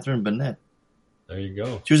President Catherine Bennett. There you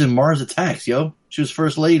go. She was in Mars Attacks, yo. She was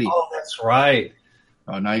First Lady. Oh, that's right.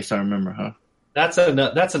 Oh, now you start to remember, huh? That's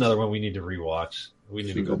another one we need to rewatch. We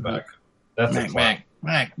need to go back. That's Mac.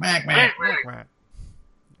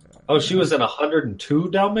 Oh, she was in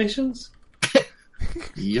 102 Dalmatians?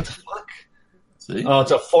 Yep. Fuck. See? Oh,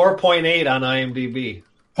 it's a 4.8 on IMDb.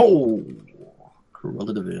 Oh,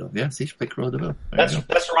 Cruella de Vil. Yeah, see, she played Cruella de Vil.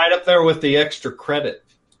 That's right up there with the extra credit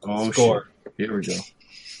score. Shit.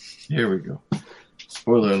 Here we go.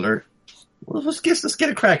 Spoiler alert. Well, let's get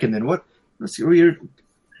it cracking then. Let's see.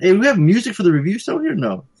 Hey, we have music for the review still here?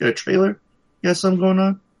 No. Got a trailer? You got something going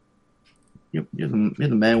on? You're the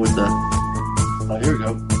man with the. Oh, here we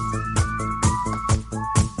go.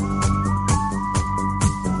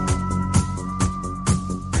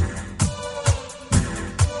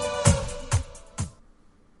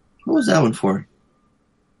 What was that one for?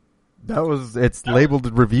 It's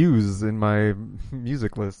labeled reviews in my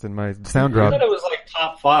music list in my sound drop. I thought it was like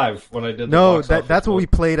top 5 when I did. No, that's what we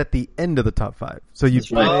played at the end of the top 5. So you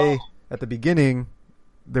play at the beginning.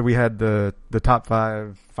 That we had the top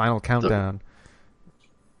 5 final countdown,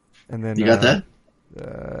 and then you got that.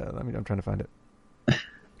 I'm trying to find it.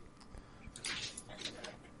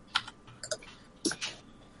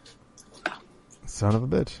 Son of a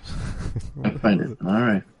bitch! I'll find it. All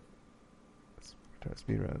right. Try to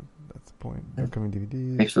speed run. That's the point. Upcoming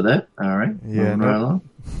DVD. Thanks for that. All right. Yeah. Right along.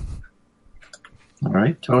 All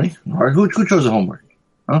right, Tony. All right. Who chose the homework?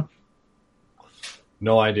 Huh?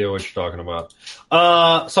 No idea what you're talking about.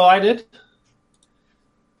 So I did.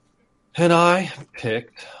 And I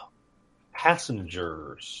picked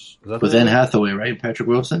Passengers. With Anne Hathaway, right? Patrick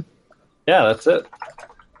Wilson? Yeah, that's it.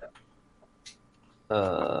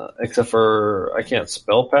 Except for I can't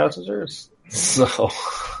spell Passengers. So,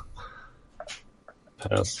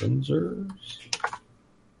 Passengers.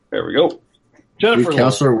 There we go. Jennifer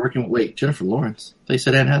counselor working. Wait, Jennifer Lawrence. They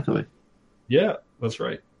said Anne Hathaway. Yeah, that's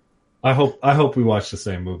right. I hope we watch the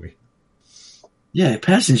same movie. Yeah,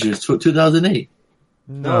 Passengers, 2008.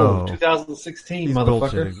 No, 2016, He's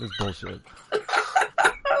motherfucker. Bullshitting. It's bullshit.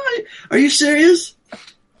 Are you serious?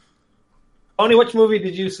 Tony, which movie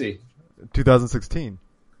did you see? 2016.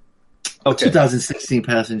 Okay. 2016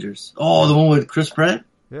 Passengers. Oh, the one with Chris Pratt?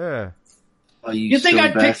 Yeah. Oh, you think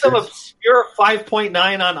I'd pick some obscure 5.9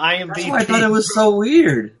 on IMDb? That's why I thought it was so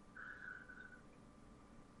weird.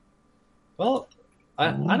 Well, I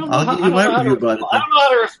don't know. I'll get you my review about it. I don't know how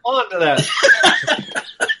to respond to that.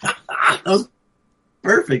 That was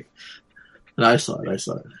perfect. And I saw it. It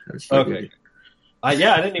was okay. I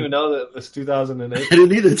didn't even know that it was 2008. I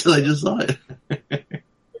didn't either until I just saw it. A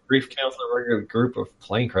grief counselor working with a group of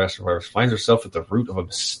plane crash survivors finds herself at the root of a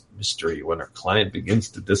mystery when her client begins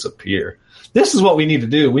to disappear. This is what we need to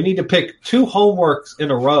do. We need to pick 2 homeworks in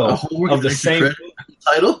a row of the same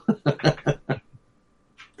title.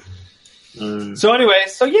 So anyway,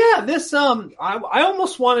 this I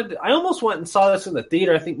almost went and saw this in the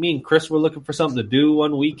theater. I think me and Chris were looking for something to do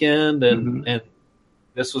one weekend, and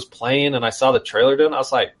this was playing, and I saw the trailer done. I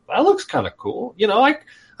was like, that looks kind of cool. You know, I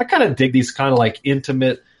kind of dig these kind of like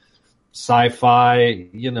intimate sci-fi.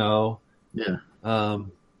 You know,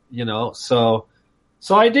 so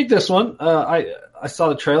I dig this one. I saw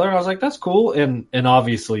the trailer and I was like, that's cool, and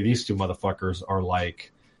obviously these 2 motherfuckers are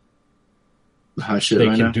like. They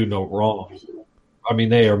can do no wrong. I mean,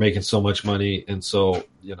 they are making so much money, and so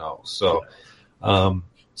so I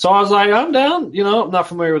was like, I'm down. You know, I'm not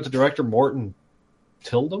familiar with the director, Morton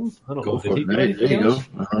Tildum. I don't know. Did he do anything else?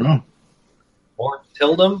 I don't know. Morton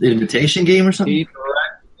Tildum, The Imitation Game or something. He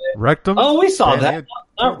directed Rectum. Oh, we saw that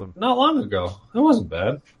not long ago. It wasn't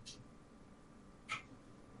bad.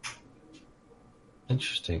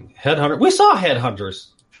 Interesting. Headhunter. We saw Headhunters.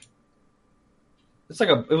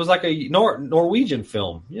 It was like a Norwegian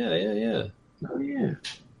film. Yeah. Oh yeah.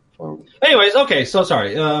 Anyways, okay. So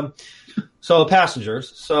sorry. So Passengers.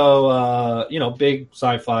 So big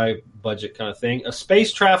sci-fi budget kind of thing. A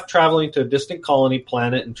spacecraft traveling to a distant colony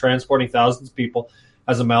planet and transporting thousands of people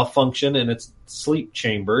has a malfunction in its sleep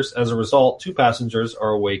chambers. As a result, 2 passengers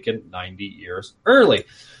are awakened 90 years early.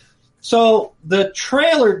 So the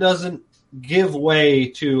trailer doesn't give way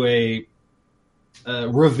to a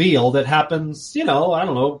reveal that happens, I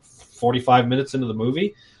don't know, 45 minutes into the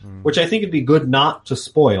movie, which I think it'd be good not to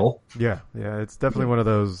spoil. Yeah, it's definitely one of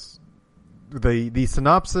those. The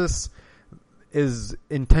synopsis is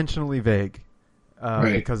intentionally vague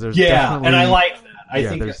because there's and I like that. I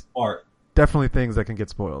think it's smart. Definitely things that can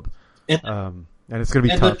get spoiled, and it's going to be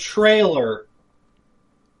tough. And the trailer.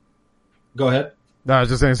 Go ahead. No, I was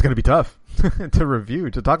just saying it's going to be tough to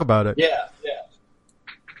review, to talk about it. Yeah.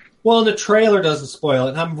 Well, the trailer doesn't spoil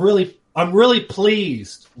it. And I'm really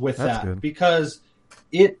pleased with that because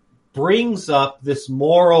it brings up this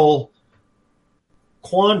moral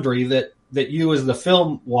quandary that you as the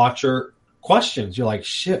film watcher questions. You're like,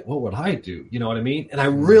 shit, what would I do? You know what I mean? And I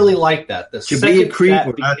really like that. To be a creep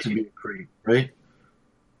or not to be a creep, right?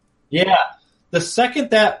 Yeah. The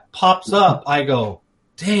second that pops up, I go,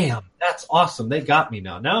 damn, that's awesome. They got me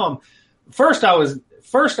now. Now First I was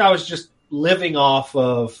just living off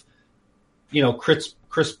of,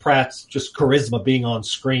 Chris Pratt's just charisma being on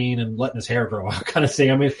screen and letting his hair grow out kind of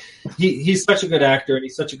thing. I mean, he's such a good actor and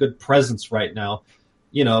he's such a good presence right now.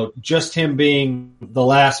 just him being the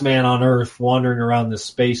last man on Earth wandering around this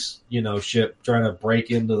space, ship trying to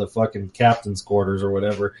break into the fucking captain's quarters or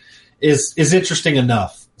whatever is interesting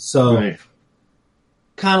enough. So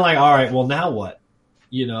kind of like, all right, well, now what?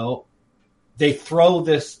 They throw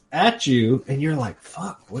this at you and you're like,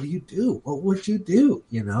 fuck, what do you do? What would you do?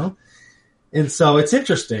 And so it's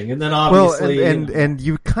interesting. And then obviously, well, and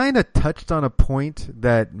you kind of touched on a point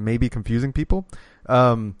that may be confusing people.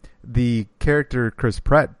 The character Chris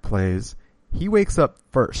Pratt plays, he wakes up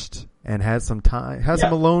first and has some time,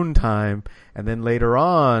 some alone time, and then later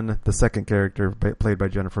on, the second character played by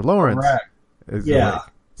Jennifer Lawrence is awake.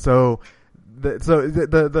 So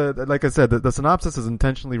like I said, the synopsis is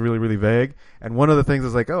intentionally really, really vague. And one of the things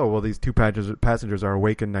is like, oh, well, these two passengers are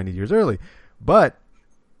awakened 90 years early, but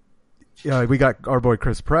we got our boy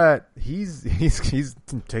Chris Pratt. He's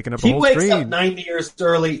taking up a whole screen. He wakes up 90 years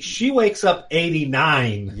early. She wakes up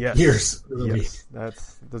 89 years early. Yes,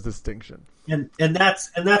 that's the distinction. And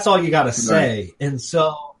that's all you got to say. Right. And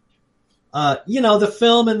so, the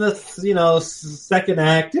film in the second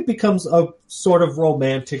act, it becomes a sort of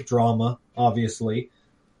romantic drama, obviously.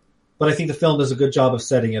 But I think the film does a good job of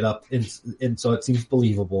setting it up, and so it seems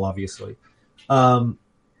believable, obviously.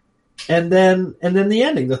 And then the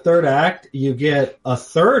ending, the third act, you get a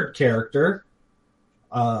third character.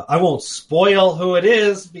 I won't spoil who it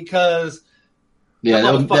is because that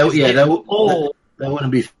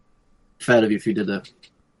wouldn't be fat of you if you did that.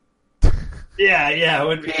 Yeah, it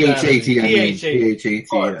would be PHAT.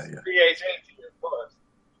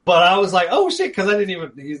 But I was like, oh shit, because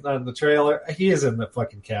he's not in the trailer. He is in the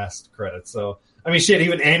fucking cast credits. So I mean, shit,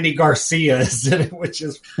 even Andy Garcia is in it, which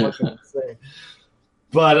is fucking insane.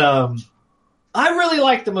 But I really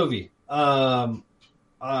liked the movie. I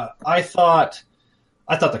thought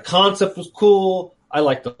the concept was cool. I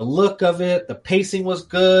liked the look of it. The pacing was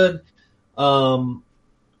good.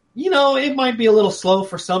 It might be a little slow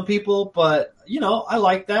for some people, but I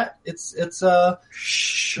like that. It's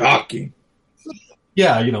shocking.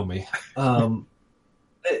 Yeah, you know me.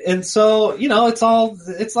 And so,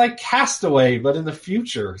 it's like Castaway, but in the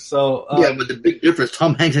future. So but the big difference,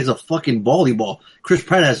 Tom Hanks has a fucking volleyball. Chris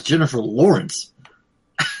Pratt has Jennifer Lawrence.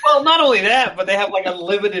 Well, not only that, but they have like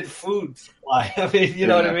unlimited food supply. I mean, you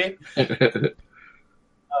know what I mean?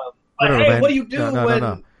 What do you do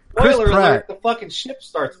when spoiler alert, the fucking ship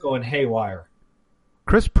starts going haywire?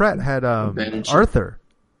 Chris Pratt had Arthur,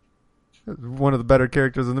 one of the better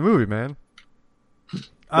characters in the movie, man.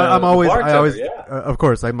 I'm always favorite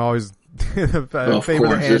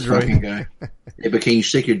android guy. Yeah, but can you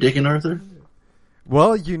stick your dick in Arthur?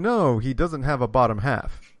 Well, he doesn't have a bottom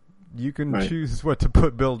half. You can choose what to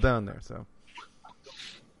put Bill down there. So,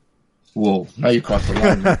 whoa! Now you caught the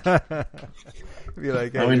line. Be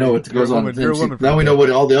like, now we know what goes on. Now we know what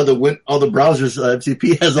all the browsers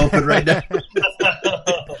MCP has open right now.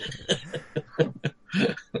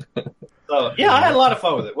 So I had a lot of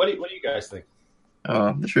fun with it. What do you guys think?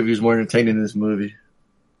 This review is more entertaining than this movie.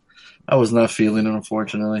 I was not feeling it,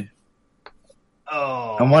 unfortunately.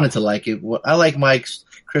 Oh, I wanted to like it. I like Mike's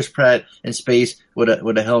Chris Pratt in space with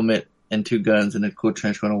a helmet and two guns and a cool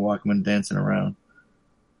trench coat and Walkman dancing around.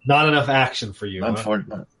 Not enough action for you.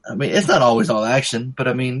 Unfortunately, I mean, it's not always all action, but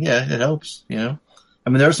I mean, yeah, it helps. I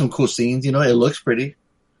mean, there are some cool scenes. It looks pretty.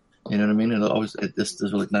 You know what I mean? This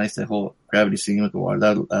does look nice. That whole gravity scene with the water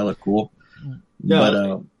that looked cool.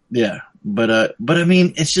 Yeah. But I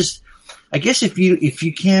mean, it's just, I guess if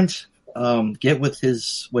you can't get with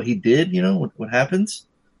what he did, what happens.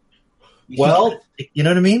 Well, you know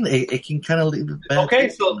what I mean? It can kind of leave it bad. Okay,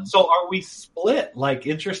 so are we split? Like,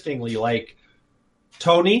 interestingly, like,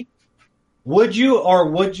 Tony, would you or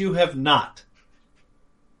would you have not?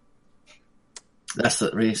 That's the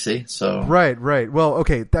really see. So right. Well,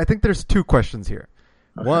 okay. I think there's two questions here.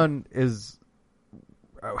 Okay. One is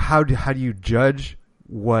how do you judge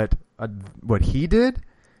what he did,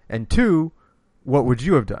 and two, what would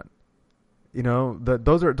you have done?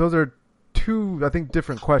 Those are two, I think,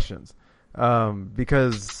 different questions.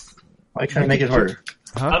 Because I try to make it harder.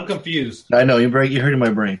 Huh? I'm confused. I know you're hurting my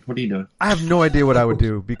brain. What are you doing? I have no idea what I would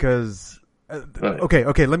do because.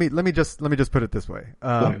 Okay. Let me just put it this way.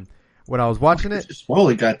 When I was watching it, just swallow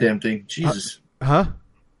the goddamn thing. Jesus. Huh?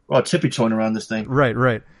 Well, tippy toeing around this thing. Right.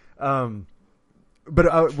 But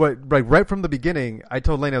right from the beginning, I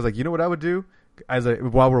told Lane, I was like, you know what I would do?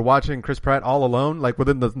 While we're watching Chris Pratt all alone, like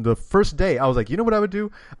within the first day, I was like, you know what I would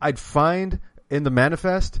do? I'd find in the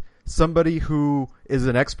manifest somebody who is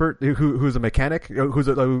an expert, who's a mechanic,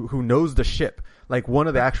 who knows the ship, like one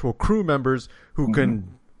of the actual crew members who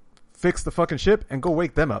can fix the fucking ship, and go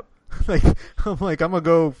wake them up. Like I'm gonna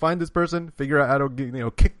go find this person, figure out how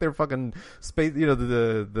to kick their fucking space,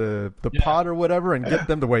 the pod or whatever, and get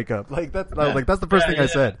them to wake up. Like that's the first thing I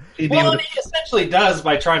said. Well, he essentially does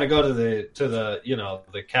by trying to go to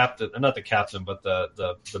the captain, not the captain, but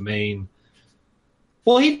the main.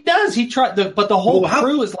 Well, he does. He tried, but the whole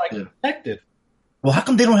crew is infected. Well, how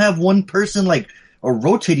come they don't have one person or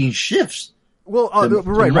rotating shifts? Well,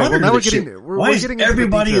 right. Well, now we're getting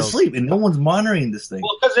everybody asleep and no one's monitoring this thing?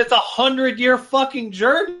 Well, because it's 100-year fucking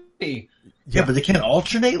journey. Yeah, but they can't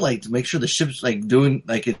alternate, to make sure the ship's doing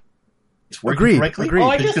it's working correctly.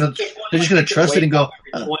 Agreed. They're just gonna trust it and go.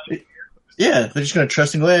 Yeah, they're just gonna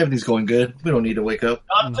trust and go. Everything's going good. We don't need to wake up.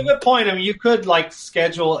 That's a good point. I mean, you could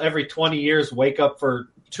schedule every 20 years, wake up for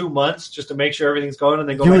 2 months just to make sure everything's going, and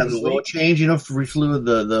then go back to sleep. Oil change, refluid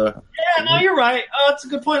the. Yeah, no, you're right. Oh, that's a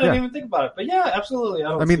good point. I didn't even think about it, but yeah, absolutely.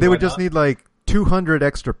 I mean, they would just need 200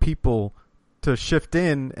 extra people to shift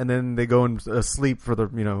in, and then they go and sleep for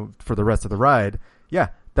the rest of the ride. Yeah,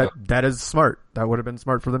 that is smart. That would have been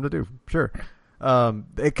smart for them to do. Sure.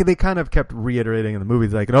 They kind of kept reiterating in the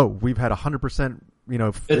movies we've had 100%.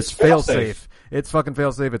 It's fail safe. It's fucking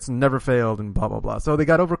fail safe. It's never failed, and blah blah blah. So they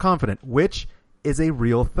got overconfident, which is a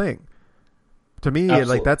real thing. To me,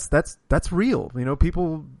 that's real.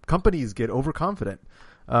 Companies get overconfident,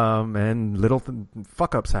 and little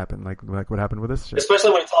fuck ups happen, like what happened with this shit.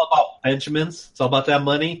 Especially when it's all about Benjamins. It's all about that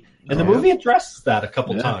money, and the movie addresses that a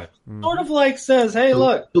couple times. Sort of says, "Hey,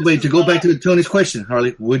 look." So wait, to go back to Tony's question,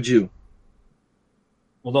 Harley, would you?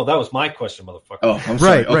 Well, no, that was my question, motherfucker. Oh, I'm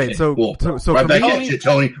sorry. Right. So right back at you,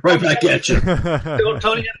 Tony. Right back at you.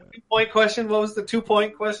 Tony had a 2-point question. What was the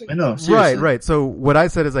 2-point question? I know. Seriously. Right. So what I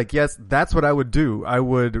said is yes, that's what I would do. I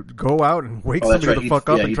would go out and wake somebody the fuck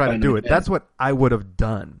up and try to do it. That's what I would have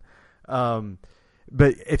done.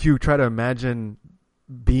 But if you try to imagine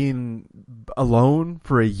being alone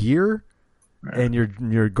for a year and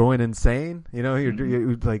you're going insane,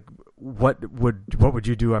 you're like. What would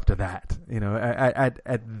you do after that?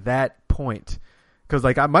 At that point, because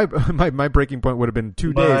my breaking point would have been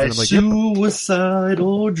 2 days. And I'm like,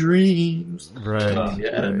 suicidal dreams. Right.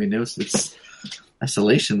 I mean, it's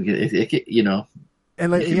isolation.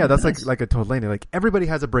 And that's like I told Laney. Everybody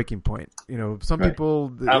has a breaking point. Some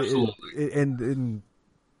people absolutely. And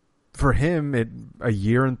for him, a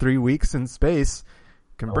year and 3 weeks in space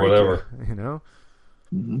can break whatever. you.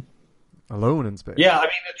 Mm-hmm. Alone in space. Yeah, I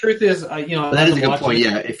mean, the truth is, But that is a good point.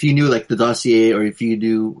 Yeah, if you knew the dossier, or if you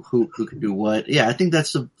knew who could do what, yeah, I think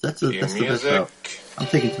that's the best route. I'm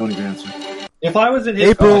taking Tony's answer. If I was in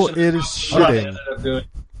his April, position, it is shitting. I ended up doing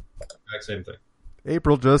the exact same thing.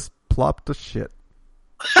 April just plopped a shit.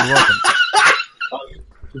 You're welcome.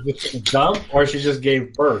 She just dumped, or she just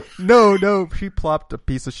gave birth? No, she plopped a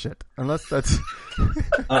piece of shit. Unless that's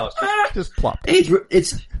just plopped.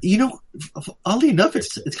 It's oddly enough,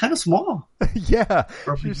 it's kind of small. Yeah,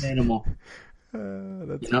 for an animal.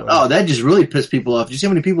 That's that just really pissed people off. Did you see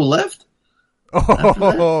how many people left?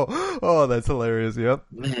 Oh, that's hilarious. Yep.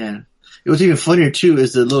 Man, it was even funnier too.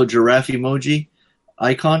 Is the little giraffe emoji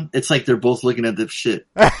icon? It's like they're both looking at the shit.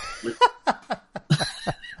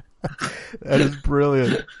 That is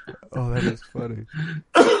brilliant. Oh, that is funny.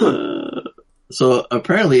 So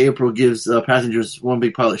apparently April gives passengers one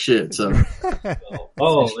big pile of shit. So, there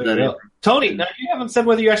you go. Tony, now you haven't said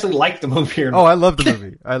whether you actually liked the movie or not. Oh, I love the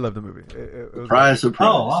movie. It was surprise.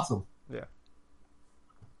 Oh, awesome. Yeah.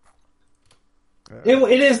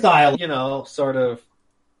 It is dial, sort of.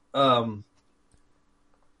 Now,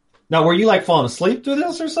 were you falling asleep through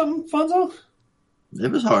this or something, Fonzo? It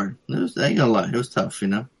was hard. I ain't gonna lie. It was tough,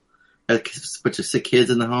 Had a bunch of sick kids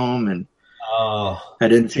in the home, and had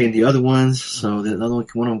to entertain the other ones, so the other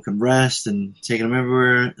one of them can rest and taking them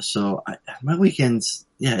everywhere. So my weekends,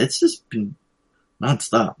 it's just been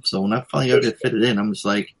nonstop. So when I finally got to fit it in, I'm just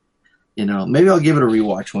like, maybe I'll give it a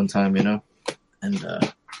rewatch one time, And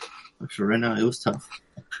for right now, it was tough.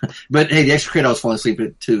 But hey, the extra credit I was falling asleep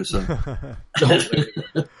at too. So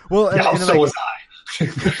well, so was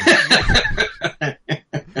I.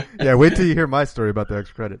 Yeah, wait till you hear my story about the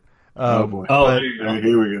extra credit. Oh boy!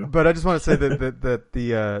 Here we go. But I just want to say that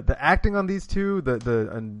the acting on these two,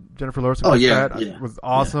 and Jennifer Lawrence was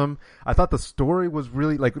awesome. Yeah. I thought the story was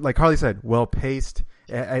really like Harley said, well paced.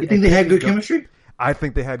 You think they had good chemistry? I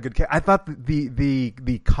think they had good. I thought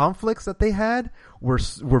the conflicts that they had were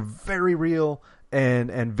very real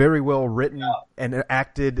and very well written and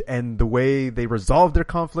acted, and the way they resolved their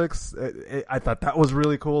conflicts, I thought that was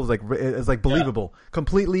really cool. It's like believable.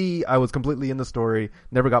 Completely, I was completely in the story.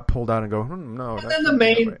 Never got pulled out and go, no. And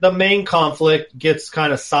then the main conflict gets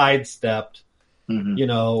kind of sidestepped. Mm-hmm. When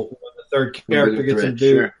the third character gets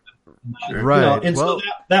introduced. Sure. Right. And so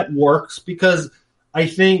that works because I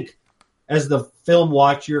think as the film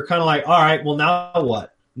watch, you're kind of like, all right, well, now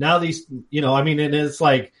what? Now these, and it's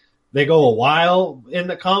like they go a while in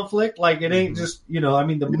the conflict. Like it ain't just,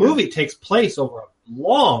 the movie takes place over a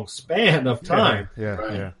long span of time.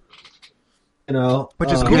 Yeah.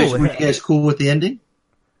 Which is cool. Were you guys cool with the ending?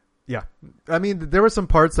 Yeah. I mean, there were some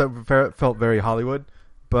parts that felt very Hollywood,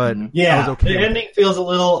 but I was okay. The ending feels a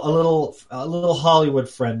little Hollywood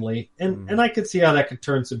friendly, and I could see how that could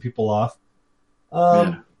turn some people off.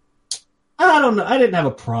 I don't know. I didn't have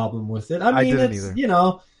a problem with it. I mean, it's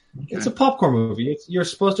either. It's a popcorn movie. You're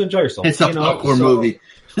supposed to enjoy yourself. It's a popcorn movie.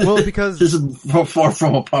 Well, because this is far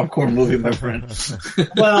from a popcorn movie, my friend.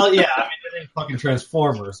 Well, yeah. I mean, it ain't fucking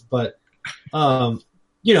Transformers, but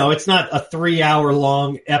it's not a 3-hour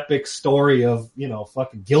long epic story of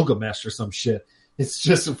fucking Gilgamesh or some shit. It's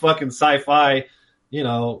just a fucking sci-fi,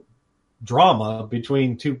 drama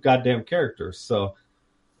between two goddamn characters. So,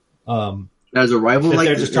 as Arrival,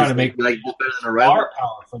 they're just trying to make better than Arrival.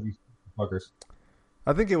 Power for these fuckers.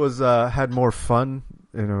 I think it was had more fun,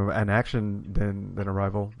 and action than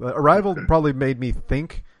Arrival. Arrival probably made me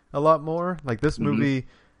think a lot more. Like this movie,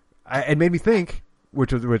 it made me think,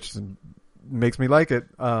 which makes me like it,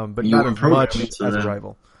 but not as much as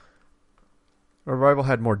Arrival. Arrival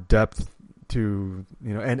had more depth to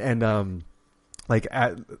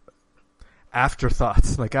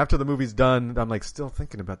afterthoughts. Like after the movie's done, I'm like still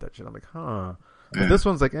thinking about that shit. I'm like, huh. But this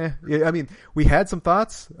one's like, eh. Yeah, I mean, we had some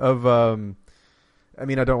thoughts of. I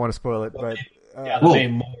mean, I don't want to spoil it, but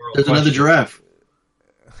there's another giraffe.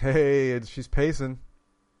 Hey, she's pacing.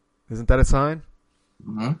 Isn't that a sign?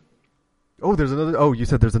 Mm-hmm. Oh, there's another. Oh, you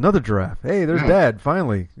said there's another giraffe. Hey, there's Dad.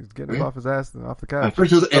 Finally, he's getting off his ass off the couch. At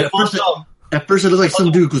first, it looked like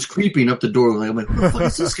some dude was creeping up the door. I'm like, who the fuck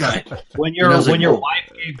is this guy? When your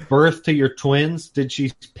wife gave birth to your twins, did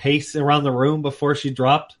she pace around the room before she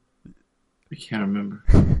dropped? I can't remember.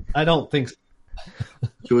 I don't think so.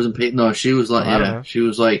 She wasn't pacing. No, she was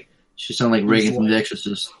like, she sounded like Reagan from The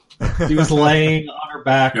Exorcist. She was laying on her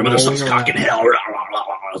back. Remember some cock in hell.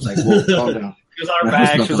 I was like, whoa, calm down. She was on her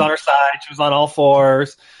back. She was on her side. She was on all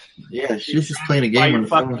fours. Yeah, she was just playing a game. Your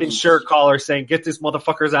fucking shirt collar saying, "Get these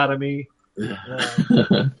motherfuckers out of me."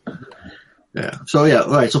 Yeah. Yeah. So all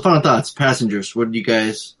right. So final thoughts, Passengers. What did you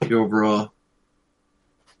guys your overall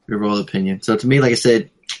opinion? So to me, like I said,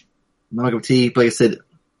 not my cup of tea. But like I said,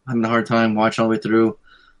 I'm having a hard time watching all the way through.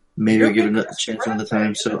 Maybe I'll give it a chance another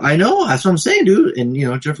time. So I know that's what I'm saying, dude. And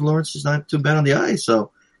Jennifer Lawrence is not too bad on the eyes.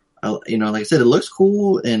 So like I said, it looks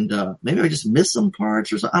cool, and maybe I just missed some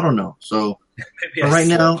parts or something. I don't know. So right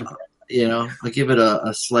now, I give it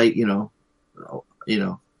a slight,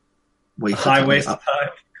 waste of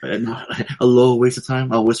time. A low waste of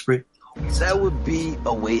time. I'll whisper it. That would be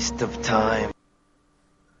a waste of time.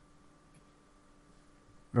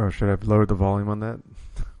 Oh, should I have lowered the volume on that?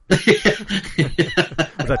 Was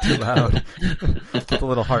that too loud? It's a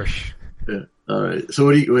little harsh. Yeah. All right. So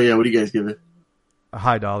what do you guys give it? A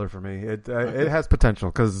high dollar for me. It has potential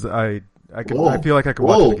because I feel like I could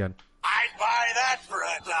watch it again. I'd buy that for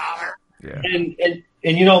 $1. Yeah.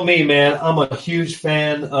 And you know me, man. I'm a huge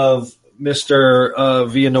fan of Mr.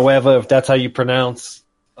 Villanueva, if that's how you pronounce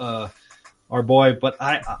our boy. But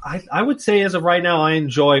I would say as of right now, I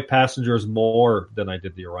enjoy Passengers more than I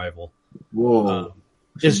did The Arrival. Whoa.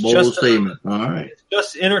 It's a bold just statement. All right. It's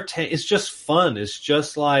just it's just fun. It's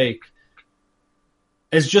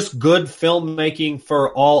just good filmmaking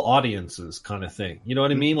for all audiences kind of thing. You know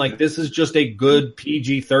what I mean? Like this is just a good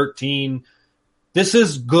PG-13. This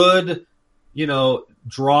is good,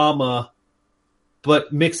 drama,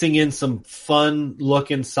 but mixing in some fun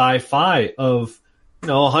looking sci-fi of,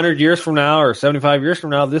 100 years from now or 75 years from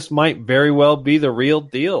now, this might very well be the real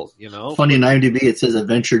deal, Funny, in IMDb it says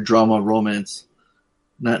adventure, drama, romance.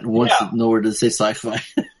 Not once, nowhere does it say sci-fi.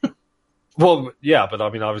 Well, yeah, but I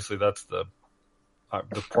mean, obviously that's the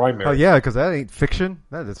primary. Oh yeah, because that ain't fiction.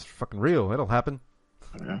 That is fucking real. It'll happen.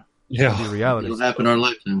 Yeah, it'll be reality. It'll happen in our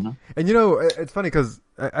lifetime. Huh? And it's funny because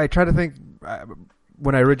I try to think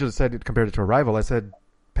when I originally said it compared it to Arrival, I said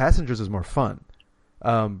Passengers is more fun.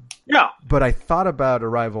 But I thought about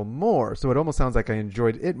Arrival more, so it almost sounds like I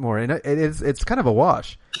enjoyed it more, and it's kind of a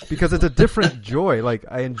wash because it's a different joy. Like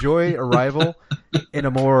I enjoy Arrival in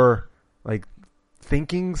a more like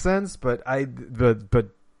thinking sense, but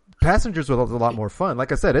Passengers was a lot more fun.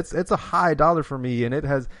 Like I said, it's a high dollar for me, and it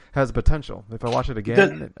has potential. If I watch it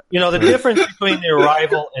again, the difference between The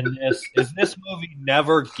Arrival and this is this movie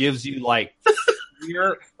never gives you like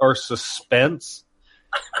fear or suspense,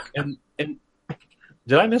 and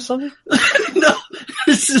did I miss something? No,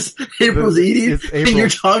 It's just April's eating, and you're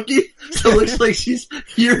talking, so it looks like she's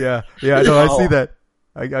here. Yeah, I know. I see that.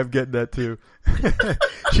 I'm getting that too.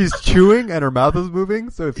 She's chewing and her mouth is moving.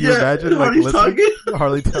 So if you imagine like listening,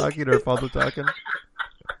 Harley talking or Faldo talking.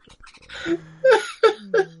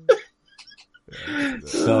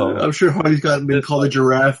 So I'm sure Harley's been called a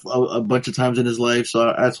giraffe a bunch of times in his life,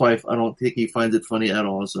 so that's why I don't think he finds it funny at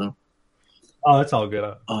all. So. Oh, it's all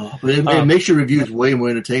good. But it makes your reviews way more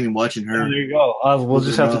entertaining watching her. There you go. We'll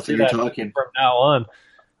just have to see that talking from now on.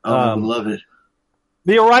 I love it.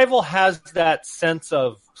 The Arrival has that sense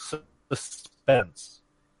of suspense,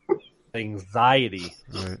 anxiety,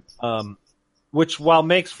 right. Which, while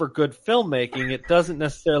makes for good filmmaking, it doesn't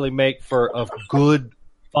necessarily make for a good,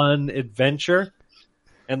 fun adventure.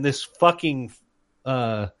 And this fucking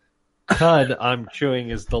cud I'm chewing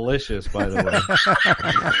is delicious, by the way.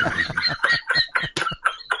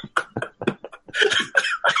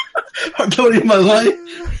 I'm telling you my life.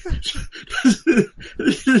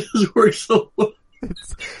 This works so well.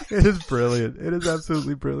 It is brilliant. It is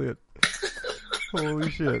absolutely brilliant.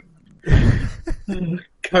 Holy shit.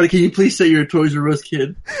 Carter, can you please say you're a Toys R Us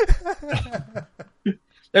kid?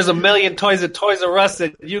 There's a million toys at Toys R Us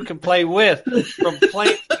that you can play with, from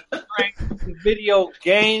playing to video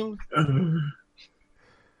games.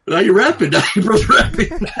 Now you're rapping. Now you're both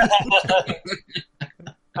rapping.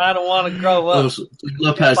 I don't want to grow up.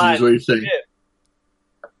 Love passing is what you're saying.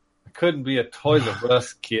 I couldn't be a Toys R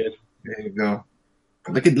Us kid. There you go.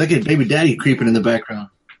 Look at baby daddy creeping in the background.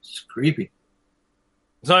 It's creepy.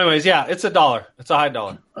 So anyways, yeah, it's $1. It's a high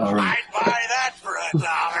dollar. All right. I'd buy that for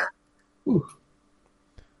 $1. Ooh.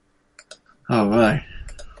 All right.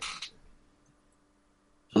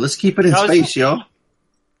 So let's keep it in space, y'all.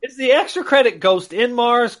 Is the extra credit Ghost in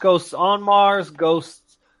Mars, Ghosts on Mars,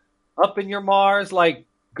 Ghosts up in your Mars, like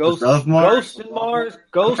Ghost of Mars? Ghost in Mars,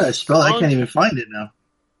 Ghost? I spell. I can't even find it now.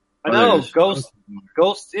 I know. Ghosts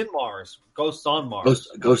in Mars, Ghosts on Mars,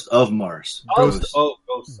 Ghost of Mars,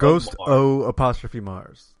 Ghost O apostrophe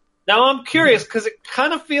Mars. Now I'm curious because it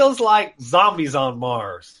kind of feels like Zombies on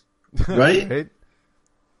Mars, right?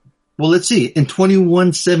 Well, let's see. In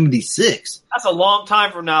 2176, that's a long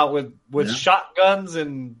time from now with shotguns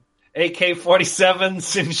and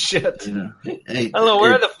AK-47s and shit. Hey, I don't know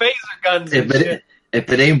where are the phaser guns and shit.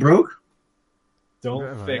 If it ain't broke,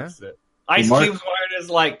 don't fix it. Ice Cube's wearing his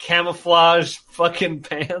like camouflage fucking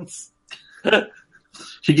pants. You're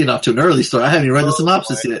getting off to an early start. I haven't even read the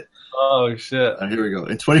synopsis yet. Oh shit! Here we go.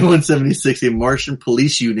 In 2176, a Martian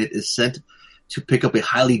police unit is sent to pick up a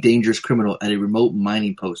highly dangerous criminal at a remote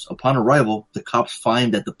mining post. Upon arrival, the cops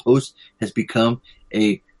find that the post has become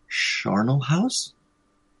a charnel house.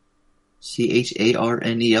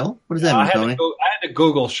 CHARNEL? What does that mean, Tony? I had to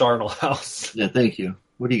Google charnel house. Yeah, thank you.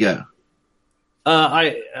 What do you got?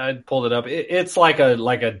 I pulled it up. It's like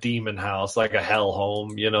a demon house, like a hell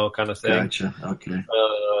home, kind of thing. Gotcha. Okay.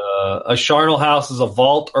 A charnel house is a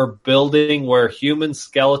vault or building where human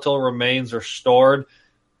skeletal remains are stored.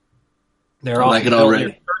 They're often built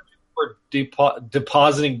already for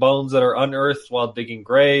depositing bones that are unearthed while digging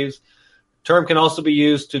graves. The term can also be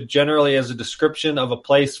used generally as a description of a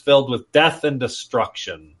place filled with death and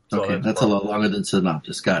destruction. So okay, that's a lot longer than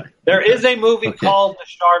synopsis. Got it. There is a movie called The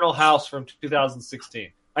Charnel House from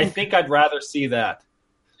 2016. I think I'd rather see that.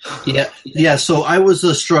 Yeah. So I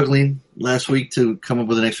was struggling last week to come up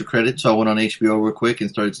with an extra credit, so I went on HBO real quick and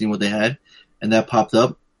started seeing what they had, and that popped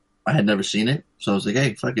up. I had never seen it, so I was like,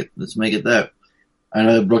 "Hey, fuck it, let's make it that." I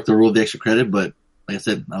know I broke the rule of the extra credit, but like I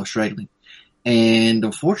said, I was struggling, and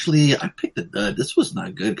unfortunately, I picked a dud. This was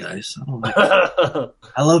not good, guys. I don't know.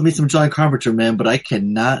 I love me some John Carpenter, man, but I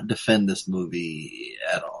cannot defend this movie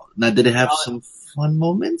at all. Now, did it have some fun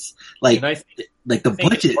moments? Like the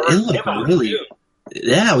budget, it looked really.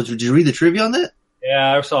 Yeah, did you read the trivia on that?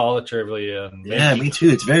 Yeah, I saw all the trivia. Yeah, me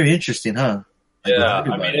too. It's very interesting, huh? Yeah,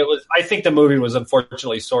 I mean, it was. I think the movie was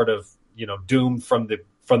unfortunately sort of, doomed from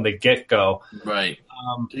the get go. Right.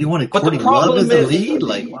 You want to Courtney Love as the lead?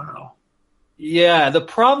 Like, wow. Yeah, the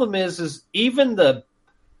problem is even the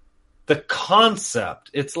concept.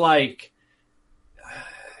 It's like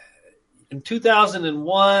in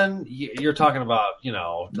 2001, you're talking about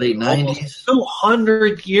late 90s,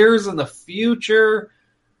 200 years in the future.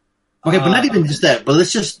 Okay, but not even just that. But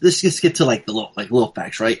let's just get to like the little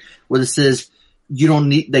facts, right? Where it says you don't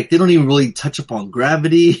need they don't even really touch upon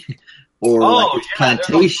gravity or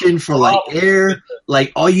plantation for air.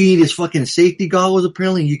 Like all you need is fucking safety goggles.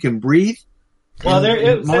 Apparently, you can breathe. Well,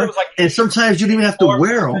 it was and sometimes you don't even have to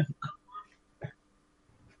wear them.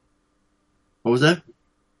 What was that?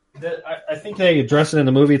 I think they address it in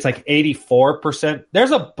the movie. It's like 84%.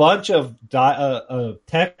 There's a bunch of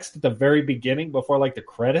text at the very beginning before like the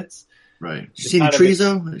credits. Right. You see any trees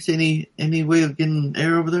though? See any way of getting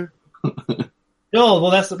air over there? No,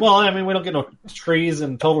 well, I mean, we don't get no trees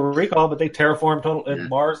in Total Recall, but they terraform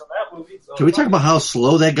Mars in that movie. So can we talk about how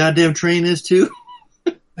slow that goddamn train is too?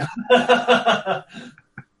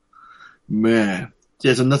 Man.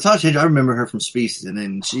 Yeah, so Natasha, I remember her from Species, and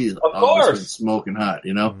then she's smoking hot,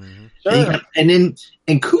 you know? Sure. And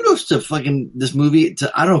kudos to fucking this movie,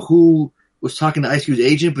 I don't know who was talking to Ice Cube's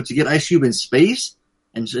agent, but to get Ice Cube in space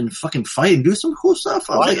and fucking fight and do some cool stuff,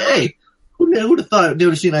 I was like, hey, who would have thought they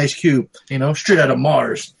would have seen Ice Cube, you know, straight out of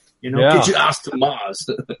Mars, you know, get your ass to Mars,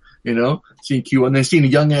 you know, seeing Cube, and then seeing a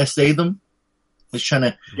young ass Statham, was trying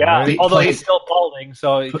to, although he's still balding,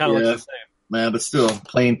 so he kind of looks the same. Man, but still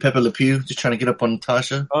playing Pepe Le Pew, just trying to get up on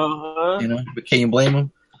Natasha. You know, but can you blame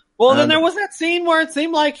him? Well, then there was that scene where it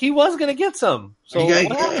seemed like he was going to get some. So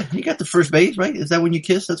you got the first base, right? Is that when you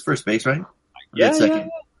kiss? That's first base, right? Yeah,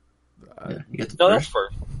 second. You got the first. That's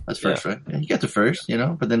first. That's first, right? Yeah, you got the first, you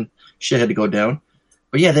know, but then shit had to go down.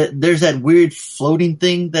 But yeah, there's that weird floating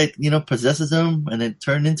thing that, you know, possesses him and then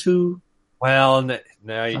turned into. Well,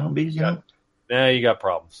 now zombies, you know? Now you got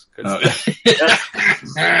problems.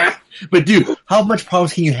 But dude, how much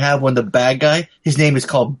problems can you have when the bad guy, his name is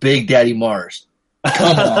called Big Daddy Mars?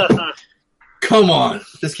 Come on. Come on.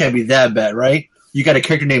 This can't be that bad, right? You got a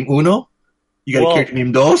character named Uno? You got a character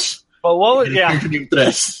named Dos? But what was, character named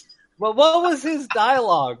Tres? Well, what was his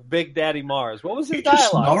dialogue, Big Daddy Mars? What was his dialogue? He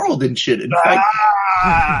snarled and shit. In fact,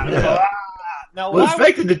 Now, in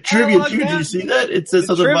fact, in the trivia too, did you see that? It says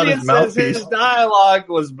something about his mouthpiece. His dialogue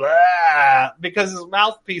was blah because his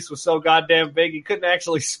mouthpiece was so goddamn big he couldn't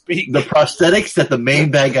actually speak. The prosthetics that the main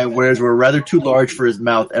bad guy wears were rather too large for his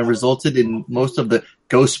mouth and resulted in most of the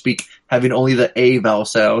ghost speak having only the A vowel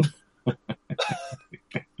sound.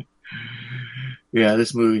 Yeah,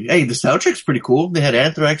 this movie. Hey, the soundtrack's pretty cool. They had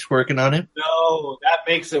Anthrax working on it. No, that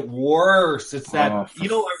makes it worse. It's that,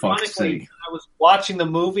 ironically, I was watching the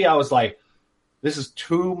movie, I was like, this is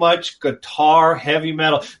too much guitar, heavy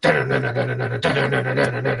metal. And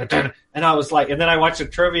I was like, and then I watched the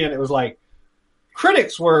trivia and it was like,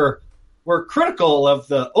 critics were critical of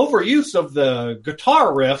the overuse of the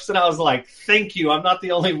guitar riffs. And I was like, thank you. I'm not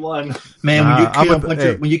the only one. Man,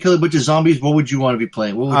 when you kill a bunch of zombies, what would you want to be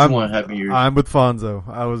playing? What would you want to have in your... I'm with Fonzo.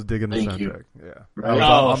 I was digging the soundtrack. Yeah. Right.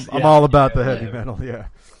 I'm all about the heavy metal. Yeah.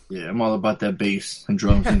 Yeah, I'm all about that bass and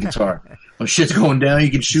drums and guitar. When shit's going down,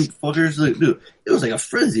 you can shoot fuckers. Like, dude, it was like a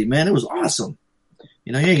frenzy, man. It was awesome.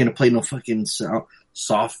 You know, you ain't gonna play no fucking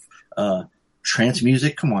soft trance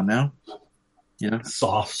music. Come on now. You know,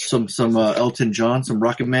 soft. Some Elton John, some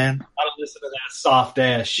Rocket Man. I don't listen to that soft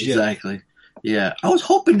ass shit. Exactly. Yeah, I was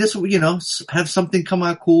hoping this would, you know, have something come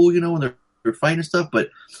out cool. You know, when they're fighting and stuff, but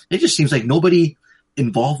it just seems like nobody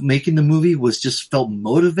involved making the movie was just felt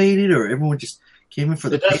motivated, or everyone just came in for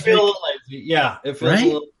the. It does feel a little lazy. Yeah, it feels a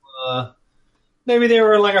little. Maybe they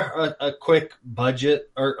were like a quick budget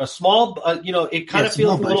or a small. You know, it kind of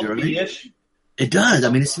feels a little B-ish. It does. I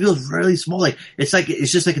mean, it feels really small. Like it's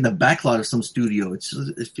just like in the backlot of some studio. It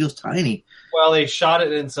feels tiny. Well, they shot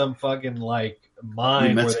it in some fucking like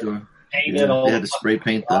mine where they painted all. They had to spray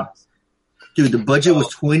paint them. Dude, the budget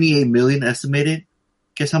was $28 million estimated.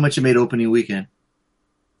 Guess how much it made opening weekend?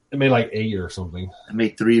 It made like 8 or something. It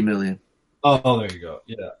made $3 million. Oh, there you go.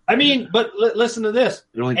 Yeah, I mean, but listen to this.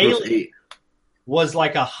 It only grossed 8. Was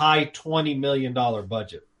like a high $20 million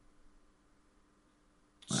budget.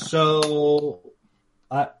 Wow. So,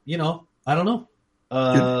 I don't know.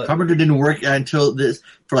 Dude, Carpenter didn't work until this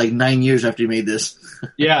for like 9 years after he made this.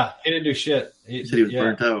 Yeah, he didn't do shit. He said he was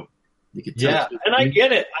burnt out. You could tell. And I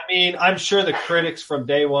get it. I mean, I'm sure the critics from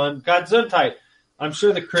day one, Godzilla, I'm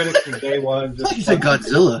sure the critics from day one just. I thought you said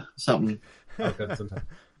Godzilla something.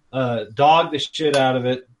 Dog the shit out of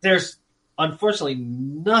it. There's unfortunately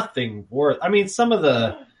nothing worth. I mean, some of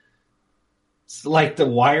the like the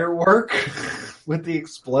wire work with the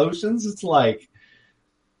explosions. It's like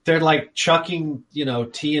they're like chucking,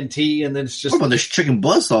 TNT, and then it's just. What about there's chicken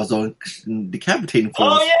buzzsaws on decapitating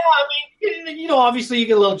folks? Oh yeah, I mean, obviously you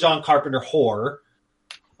get a little John Carpenter horror.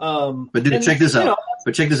 But dude, check this out.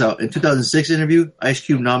 But check this out. In 2006 interview, Ice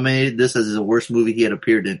Cube nominated this as the worst movie he had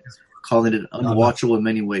appeared in, calling it unwatchable in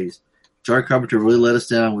many ways. John Carpenter really let us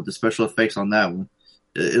down with the special effects on that one.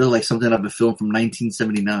 It looked like something I've been filmed from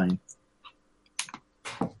 1979.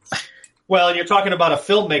 Well, you're talking about a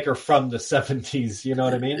filmmaker from the 70s, you know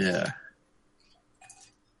what I mean? Yeah.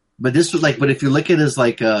 But this was but if you look at his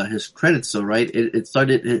credits though, right? It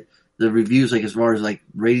started, the reviews, like as far as like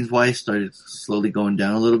ratings wise, started slowly going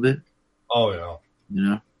down a little bit. Oh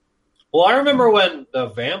yeah. Well, I remember when the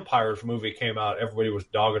Vampires movie came out, everybody was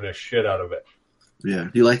dogging the shit out of it. Yeah.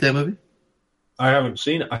 Do you like that movie? I haven't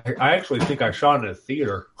seen it. I actually think I saw it in a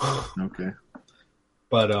theater. Okay.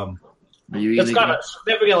 But it's got a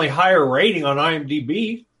significantly higher rating on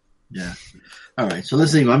IMDb. Yeah. All right. So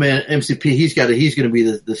let's see. My man MCP, he's going to be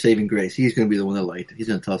the saving grace. He's going to be the one that liked it. He's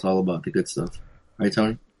going to tell us all about the good stuff. Right,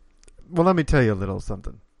 Tony? Well, let me tell you a little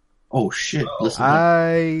something. Oh shit! Listen,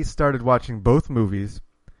 I started watching both movies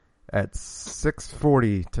at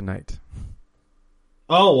 6:40 tonight.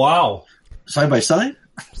 Oh wow! Side by side?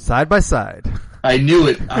 Side by side. I knew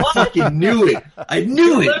it. I fucking knew it. I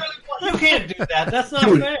knew it. You can't do that. That's not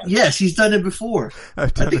Dude, fair. yes, he's done it before. I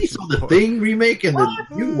think he saw the Thing remake and the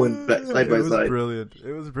new one side by side. Brilliant.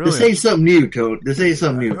 It was brilliant. This ain't something new, Toad. This ain't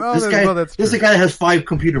something new. Well, this guy, that's this is a guy that has 5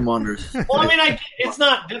 computer monitors. Well, I mean, it's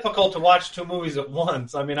not difficult to watch 2 movies at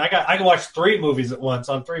once. I mean, I can watch 3 movies at once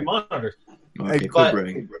on 3 monitors. Okay, but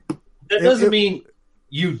that doesn't mean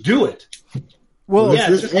you do it. Well,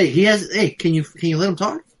 yeah, Hey, can you let him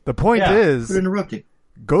talk? The point is, quit interrupting.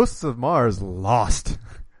 Ghosts of Mars lost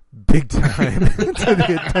big time to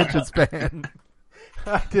the attention span.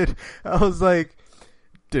 I was like,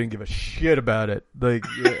 didn't give a shit about it. Like,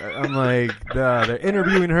 I'm like, they're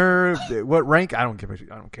interviewing her. What rank? I don't give a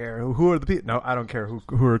shit. I don't care. Who are the people? No, I don't care who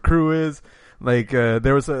her crew is. Like,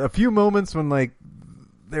 there was a few moments when like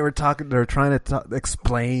they were trying to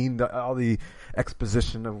explain all the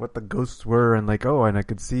exposition of what the ghosts were, and like, and I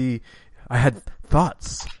could see, I had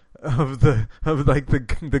thoughts of the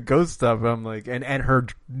ghost stuff. I'm like, and her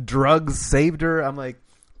drugs saved her. I'm like,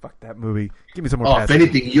 fuck that movie. Give me some more. Oh, if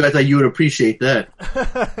anything, I thought you would appreciate that.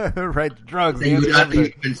 Right, drugs. I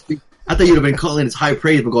thought you'd have been calling it high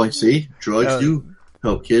praise, but going, see, drugs do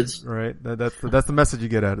help kids. Right. That's the message you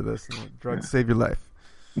get out of this. Drugs save your life.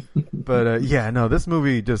 But this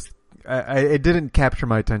movie just it didn't capture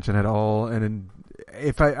my attention at all. And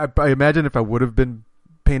if I imagine if I would have been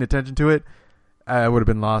paying attention to it, I would have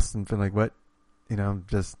been lost and been like, what?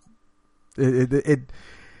 Just it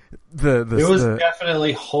was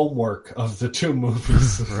definitely homework of the 2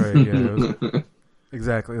 movies. Right, yeah.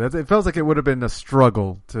 Exactly. It felt like it would have been a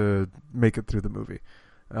struggle to make it through the movie.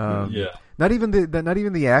 Not even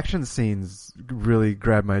the action scenes really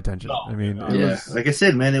grabbed my attention. No, I mean, it was, like I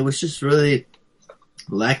said, man, it was just really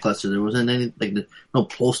lackluster. There wasn't any no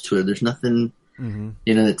pulse to it. There's nothing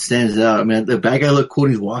that stands out. I mean, the bad guy looked cool.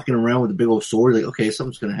 He's walking around with a big old sword. Like, okay,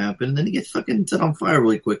 something's gonna happen, and then he gets fucking set on fire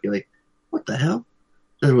really quick. You're like, what the hell?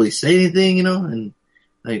 Doesn't really say anything, and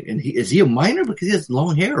is he a minor because he has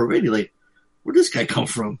long hair already? Like, where'd this guy come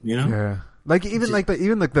from? Yeah. Like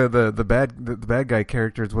the bad guy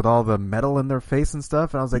characters with all the metal in their face and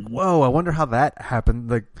stuff, and I was like, whoa, I wonder how that happened.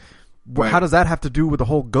 Like, how does that have to do with the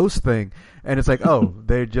whole ghost thing? And it's like,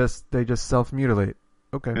 they just self mutilate.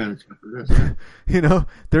 Okay,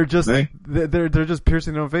 they're just they're just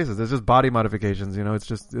piercing their own faces. It's just body modifications. It's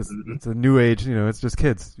just it's a new age. It's just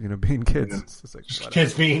kids. Being kids. It's just like,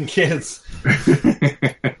 kids being kids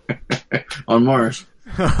on Mars.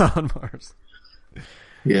 On Mars.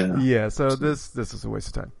 Yeah. So this is a waste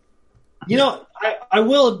of time. I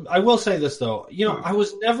will say this though. I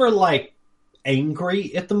was never like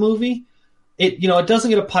angry at the movie. It doesn't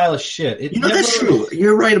get a pile of shit. That's true.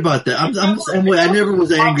 You're right about that. I'm the same way. I never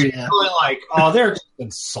was angry. Like, they're just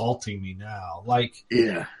insulting me now. Like,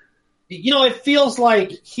 yeah. It feels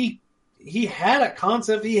like he had a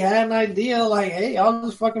concept. He had an idea. Like, hey, I'll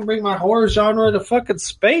just fucking bring my horror genre to fucking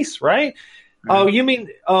space, right? Oh, you mean,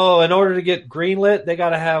 in order to get greenlit, I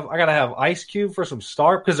gotta have Ice Cube for some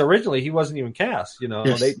star, because originally he wasn't even cast,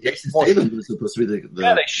 Yes, Jason Statham was supposed to be they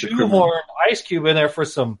shoehorned Ice Cube in there for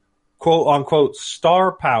some quote unquote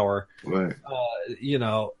star power. Right.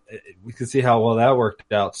 We can see how well that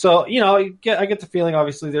worked out. So, I get the feeling,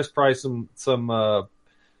 obviously, there's probably some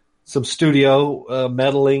studio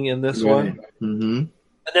meddling in this one. Mm-hmm.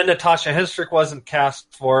 And then Natasha Henstridge wasn't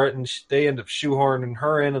cast for it, and they ended up shoehorning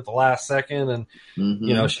her in at the last second, and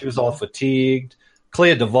she was all fatigued.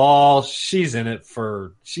 Clea Duvall, she's in it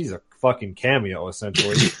she's a fucking cameo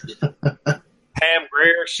essentially. Pam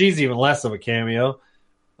Grier, she's even less of a cameo.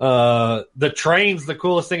 The train's the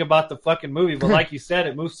coolest thing about the fucking movie, but like you said,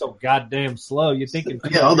 it moves so goddamn slow. You're thinking,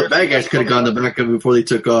 all the bad guys could have gone the back of it before they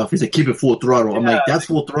took off. He said, "Keep it full throttle." I'm like, "That's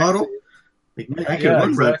full throttle." Like, man, I can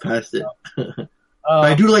run right past it.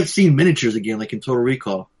 I do like seeing miniatures again, like in Total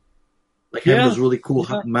Recall. Like having those really cool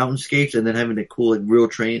mountainscapes, and then having a cool real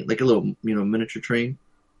train, like a little miniature train,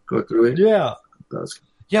 go through it. Yeah,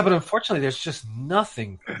 but unfortunately, there's just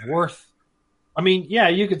nothing worth. I mean,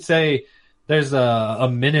 you could say there's a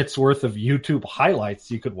minute's worth of YouTube highlights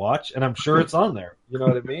you could watch, and I'm sure it's on there. You know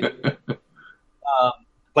what I mean?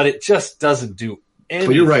 but it just doesn't do anything.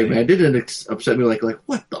 But you're right, man. It didn't upset me like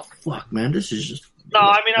what the fuck, man? This is just... No,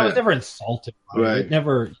 I mean, I was never insulted. Right. It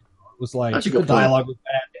never... It was like, That's a the good dialogue was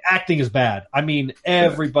bad. The acting is bad. I mean,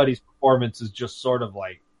 everybody's performance is just sort of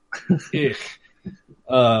like...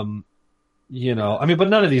 you know, I mean, but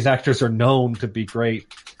none of these actors are known to be great,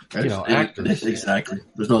 actors. Exactly.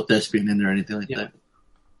 There's no thespian in there or anything like that.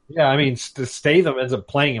 Yeah, I mean, Statham ends up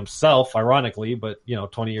playing himself, ironically, but,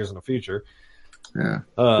 20 years in the future. Yeah.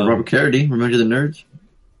 Robert Carradine, Revenge of the Nerds?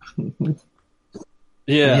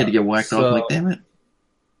 Yeah. He had to get whacked off, like, damn it.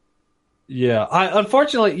 Yeah.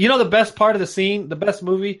 Unfortunately, the best part of the scene, the best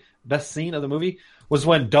scene of the movie was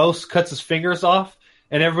when Dose cuts his fingers off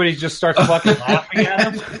and everybody just starts fucking laughing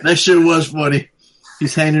at him. That shit was funny.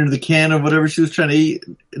 He's handing her the can of whatever she was trying to eat.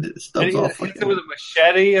 Stuff's and he off. hits it with a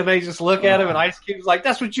machete, and they just look at him, and Ice Cube's like,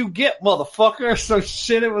 "That's what you get, motherfucker." So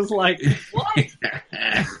shit, it was like, what?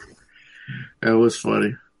 That was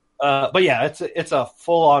funny. But yeah, it's a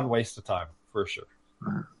full on waste of time for sure.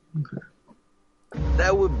 Okay.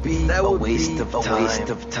 That would be a waste of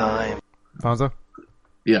time. Fonzo?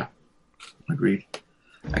 Yeah, agreed.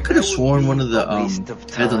 I could have sworn one of the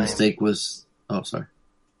heads on the stake was. Oh, sorry.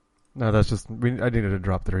 No, that's just I needed to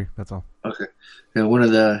drop 3. That's all. Okay. Yeah, one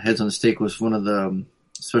of the heads on the stake was one of the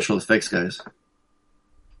special effects guys.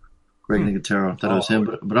 Greg Nicotero. I thought it was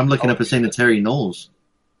him, but I'm looking up and saying it's Terry Knowles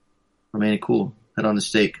from Ain't It Cool. Head on the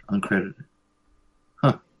stake, uncredited.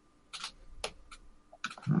 Huh.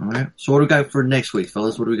 All right. So what do we got for next week,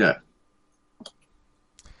 fellas? What do we got?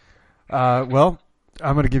 Well,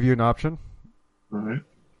 I'm going to give you an option. All right.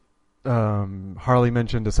 Harley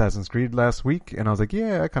mentioned Assassin's Creed last week, and I was like,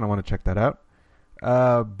 yeah, I kind of want to check that out.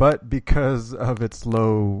 But because of its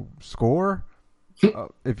low score,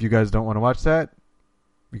 if you guys don't want to watch that,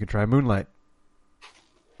 you can try Moonlight.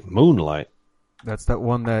 Moonlight? That's that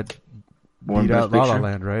one that beat out La La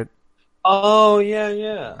Land, right? Oh,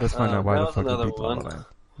 yeah. Let's find out why the fuck it beat La La Land.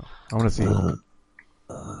 I want to see.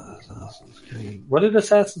 Assassin's Creed. What did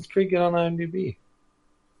Assassin's Creed get on IMDb?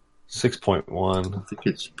 6.1. I think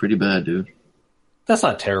it's pretty bad, dude. That's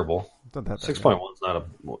not terrible.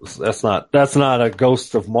 6.1 is that's not a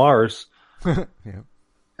Ghost of Mars.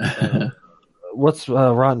 Yeah. What's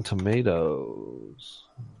Rotten Tomatoes?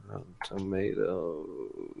 Rotten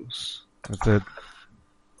Tomatoes. That's it.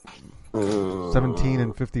 17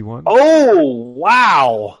 and 51. Oh,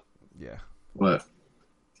 wow. Yeah. What?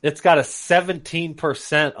 It's got a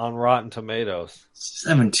 17% on Rotten Tomatoes.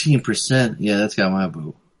 17%? Yeah, that's got my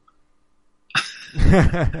boo.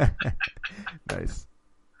 Nice.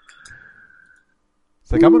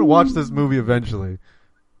 It's like, I'm going to watch this movie eventually.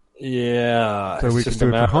 Yeah. So we can do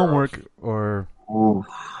it for homework or... Ooh.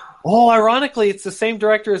 Oh, ironically, it's the same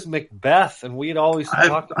director as Macbeth, and we'd always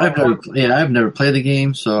talked about I've never played the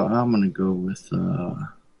game, so I'm going to go with...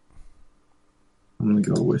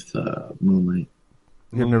 Moonlight.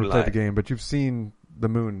 You've never played the game, but you've seen the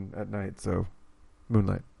moon at night, so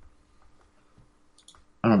Moonlight.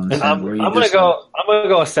 I don't know. I'm gonna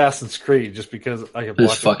go Assassin's Creed just because I can.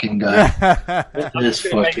 This fucking guy. This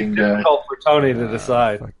fucking guy. Difficult for Tony to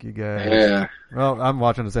decide. Fuck you guys. Yeah. Well, I'm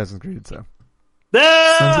watching Assassin's Creed, so.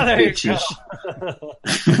 There you go.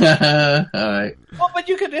 All right. Well, but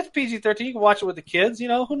you could. It's PG-13. You can watch it with the kids.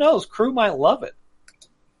 Who knows? Crew might love it.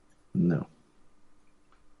 No.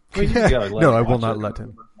 No, I will not let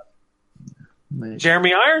him.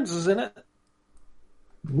 Jeremy Irons is in it.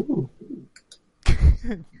 Ooh.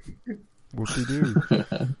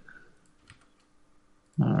 Whoopsie-doo.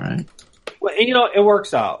 All right. Well, and it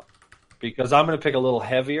works out because I'm going to pick a little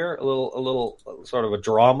heavier, a little sort of a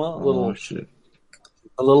drama, a little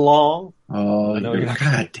long. Oh,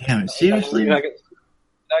 God damn it! Seriously, you're not going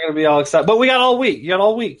to be all excited, but we got all week. You got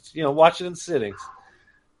all week. Watch it in sittings.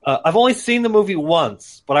 I've only seen the movie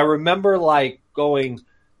once, but I remember going,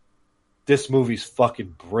 "This movie's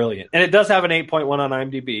fucking brilliant," and it does have an 8.1 on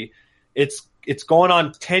IMDb. It's going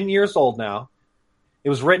on 10 years old now. It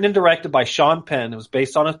was written and directed by Sean Penn. It was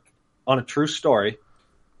based on a true story.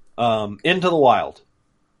 Into the Wild.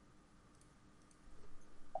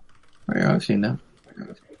 Oh, yeah, I've seen that.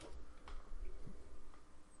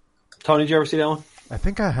 Tony, did you ever see that one? I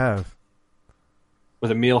think I have.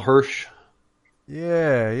 With Emil Hirsch?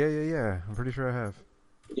 Yeah. I'm pretty sure I have.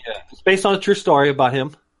 Yeah, it's based on a true story about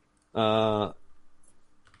him.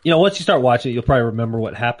 Once you start watching it, you'll probably remember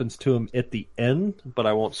what happens to him at the end, but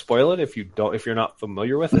I won't spoil it if you're not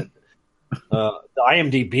familiar with it. The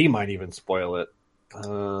IMDb might even spoil it.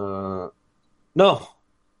 No,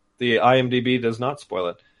 the IMDb does not spoil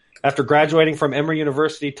it. After graduating from Emory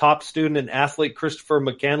University, top student and athlete Christopher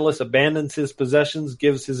McCandless abandons his possessions,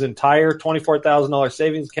 gives his entire $24,000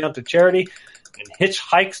 savings account to charity, and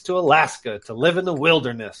hitchhikes to Alaska to live in the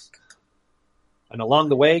wilderness. And along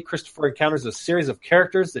the way, Christopher encounters a series of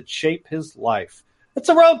characters that shape his life. It's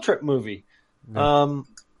a road trip movie. Yeah.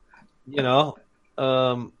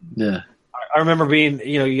 I remember being,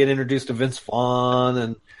 you get introduced to Vince Vaughn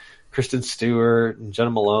and Kristen Stewart and Jenna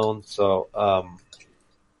Malone. So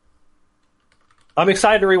I'm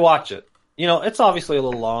excited to rewatch it. It's obviously a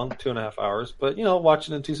little long, 2.5 hours, but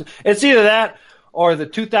watching it in 2 seconds. It's either that or the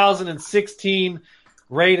 2016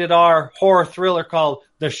 rated R horror thriller called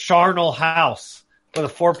The Charnel House with a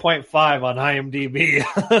 4.5 on IMDb.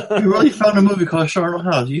 You really found a movie called Charnel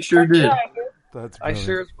House. You sure did. I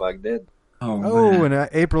sure as fuck did. Oh, and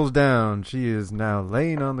April's down. She is now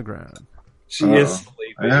laying on the ground. She is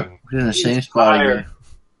sleeping. Yep, we're in the same spot again.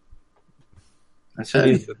 I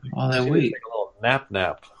said all that week. Take a little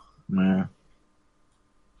nap. Yeah.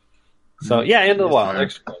 So Into the Wild.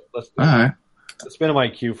 Let's do it. All right. It's been in my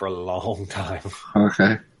queue for a long time.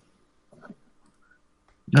 Okay.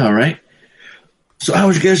 All right. So how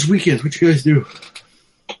was your guys' weekend? What you guys do?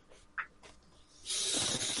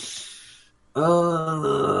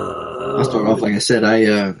 I'll start off. Like I said,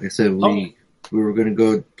 we were gonna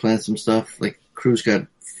go plan some stuff. Like Cruz got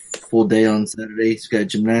full day on Saturday. He's got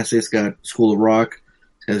gymnastics, got School of Rock,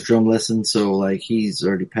 has drum lessons. So like he's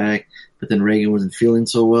already packed. But then Reagan wasn't feeling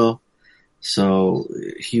so well, so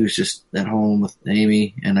he was just at home with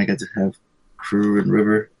Amy, and I got to have Crew and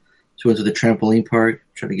River. So we went to the trampoline park,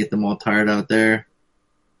 try to get them all tired out there.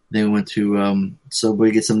 Then we went to Subway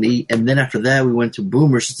to get something to eat. And then after that, we went to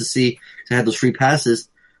Boomers just to see. I had those free passes.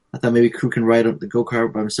 I thought maybe Crew can ride up the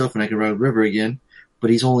go-kart by himself and I can ride River again. But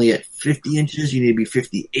he's only at 50 inches. You need to be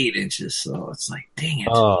 58 inches. So it's like, dang it.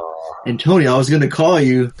 Oh. And Tony, I was going to call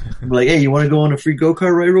you. I'm like, hey, you want to go on a free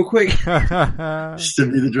go-kart ride real quick? Just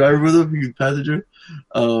to be the driver with him, you passenger.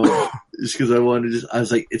 Just because I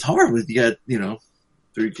was like, it's hard with, you got,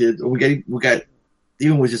 3 kids. Or we got,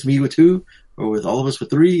 even with just me with 2, or with all of us with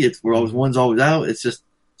 3, we're always one's always out. It's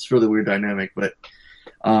really weird dynamic. But,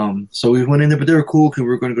 so we went in there, but they were cool because we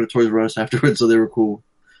were going to go to Toys R Us afterwards, so they were cool.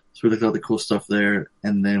 So we looked at all the cool stuff there,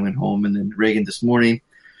 and then went home. And then Reagan this morning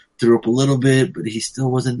threw up a little bit, but he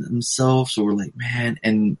still wasn't himself. So we're like, man.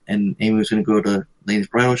 And Amy was going to go to Lane's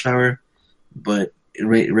bridal shower, but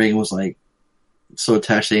Reagan was like so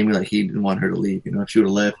attached to Amy, like he didn't want her to leave. If she would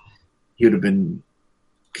have left, he would have been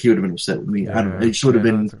upset with me. Yeah, I don't know. It should have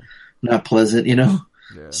been not pleasant, Yeah.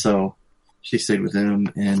 So she stayed with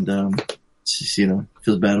him, and she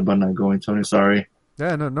feels bad about not going. Tony, sorry.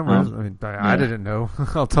 Yeah, no worries. I didn't know.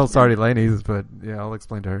 I'll tell sorry Lainey's, but I'll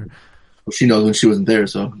explain to her. Well, she knows when she wasn't there,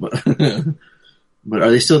 so. But are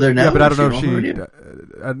they still there now? Yeah, but I don't know if she.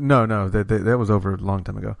 No, that was over a long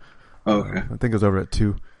time ago. Oh, okay. I think it was over at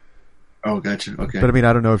 2. Oh, gotcha. Okay. But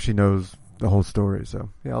I don't know if she knows the whole story. So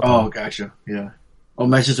I'll tell her. Gotcha. Yeah. Oh,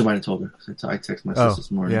 my sister might have told her. I texted my sister this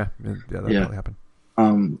morning. Yeah, that probably happened.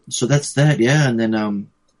 So that's that. Yeah, and then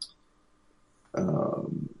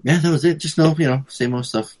that was it. Just same old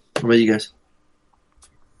stuff. What about you guys?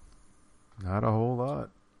 Not a whole lot.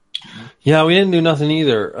 Yeah, we didn't do nothing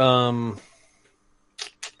either.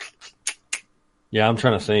 Yeah, I'm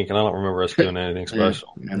trying to think, and I don't remember us doing anything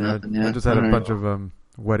special. I just had a bunch of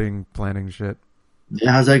wedding planning shit.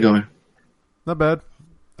 Yeah, how's that going? Not bad.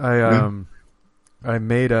 I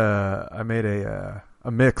made a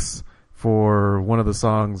mix for one of the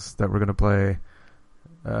songs that we're gonna play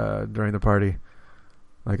during the party.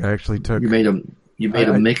 Like I actually took. You made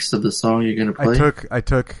a mix of the song you're gonna play. I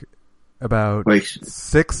took about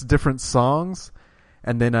 6 different songs,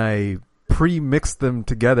 and then I pre-mixed them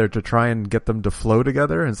together to try and get them to flow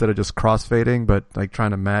together instead of just crossfading, but like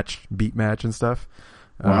trying to beat match and stuff.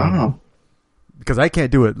 Wow. Because I can't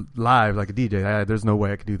do it live like a DJ. There's no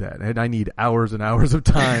way I could do that. And I need hours and hours of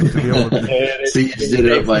time to be able to. So you just did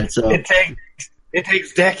it by itself. It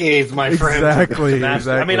takes decades, my friend. Exactly.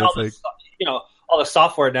 I mean, all the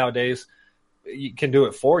software nowadays you can do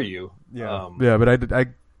it for you. Yeah. But I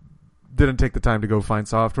didn't take the time to go find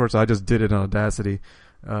software, so I just did it on Audacity.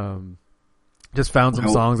 Just found some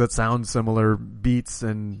songs that sound similar, beats,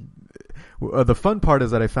 and the fun part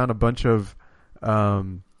is that I found a bunch of.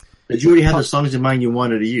 Did you already have the songs in mind you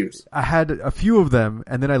wanted to use? I had a few of them,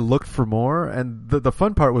 and then I looked for more. And the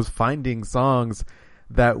fun part was finding songs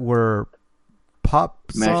that were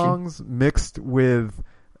pop songs mixed with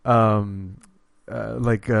Mexican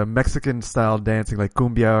style dancing, like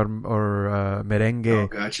cumbia or merengue. Oh,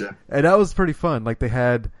 gotcha. And that was pretty fun. Like they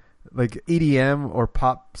had like EDM or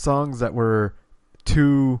pop songs that were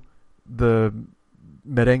to the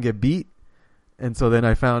merengue beat, And so then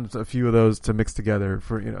I found a few of those to mix together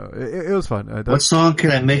for, it was fun. What song can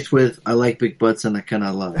I mix with I like big butts and I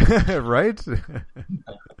cannot love? Right?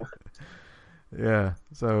 Yeah.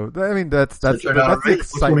 So, I mean, that's the excitement.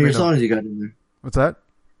 What's one of your songs you got in there? What's that?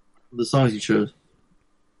 The songs you chose.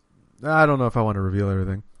 I don't know if I want to reveal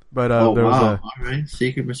everything. But there was all right.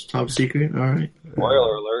 Secret, Mr. Top Secret. All right.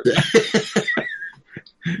 Spoiler alert.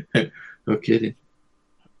 No kidding.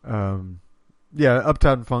 Yeah,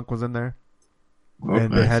 Uptown Funk was in there. Oh,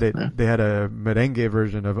 and nice. They had a merengue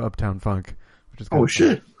version of Uptown Funk, which is oh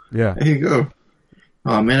shit! Yeah, there you go.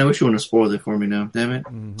 Oh man, I wish you wouldn't have spoiled it for me now. Damn it!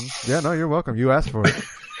 Mm-hmm. Yeah, no, you're welcome. You asked for it.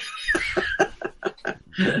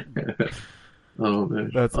 Oh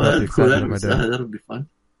man, that's cool. That'll be fun.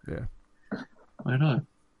 Yeah, why not?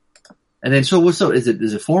 And then, so what's up? Is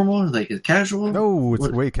it formal? Like, is it casual? No, it's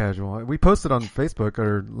way casual. We posted on Facebook,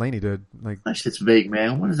 or Lainey did. Like, that shit's vague,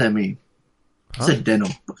 man. What does that mean? Huh? It said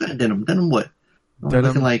denim. What kind of denim? Denim what? Denim,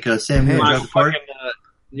 looking like Sam Neill.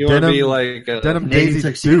 You want to be like denim Daisy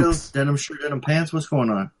Dukes, denim shirt, denim pants. What's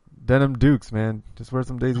going on? Denim Dukes, man. Just wear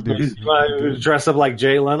some Daisy Dukes. Dress up like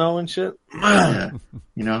Jay Leno and shit. Yeah.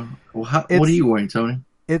 Well, what are you wearing, Tony?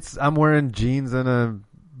 I'm wearing jeans and a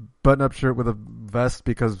button-up shirt with a vest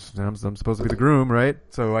because I'm supposed to be the groom, right?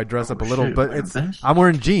 So I dress up a little, but I'm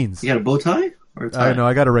wearing jeans. You got a bow tie or a tie? I know.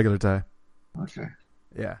 I got a regular tie. Okay.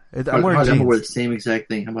 Yeah, I'm wearing jeans. I'm gonna wear the same exact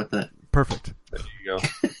thing. How about that? Perfect. There you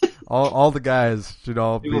go. all the guys should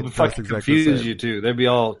all be fucking confuse you too. They'd be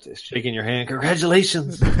all shaking your hand.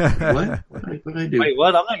 Congratulations. What? What I do? Wait,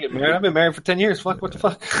 what? I'm not getting married. I've been married for 10 years. Fuck, what the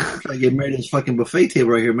fuck? I'm trying to get married at this fucking buffet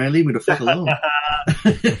table right here, man. Leave me the fuck alone.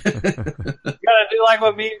 You gotta do like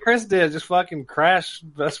what me and Chris did. Just fucking crash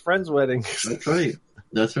best friend's wedding. That's right.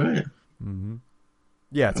 That's right. Mm-hmm.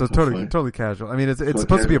 Yeah, so totally casual. I mean, it's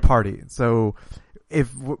supposed to be a party. So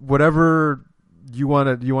if whatever you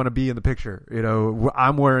want to be in the picture,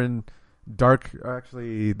 I'm wearing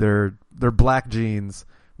actually they're black jeans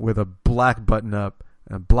with a black button up,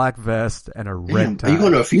 a black vest, and a red tie. Are you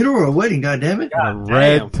going to a funeral or a wedding? God damn it! And a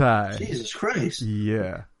red tie. Jesus Christ!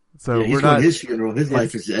 Yeah. So he's we're going not to his funeral. His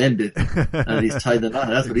life is ended, and he's tied the knot.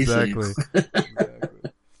 That's what he's saying. Exactly.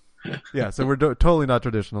 Yeah. So we're totally not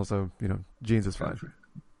traditional. So jeans is fine.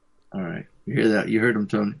 All right. You hear that? You heard him,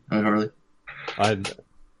 Tony. All right, Harley.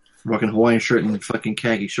 Rocking Hawaiian shirt and fucking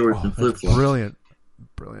khaki shorts and flip flops. Brilliant.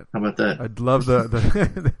 How about that? I'd love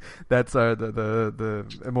the that's the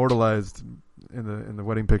immortalized in the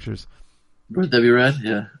wedding pictures. Would that be rad?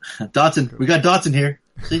 Yeah. Dotson. We got Dotson here.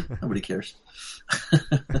 See? Nobody cares.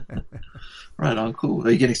 Right on. Cool.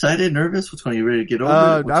 Are you getting excited? Nervous? What's going on? You ready to get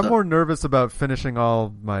over it? I'm more nervous about finishing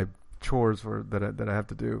all my chores that I have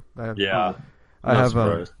to do. I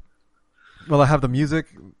have the music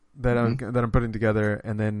that I'm putting together,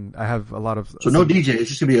 and then I have a lot of. So no DJ. It's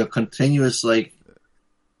just gonna be a continuous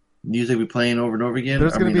music we playing over and over again.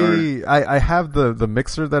 There's gonna be. I have the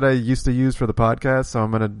mixer that I used to use for the podcast, so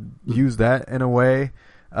I'm gonna use that in a way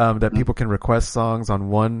that people can request songs on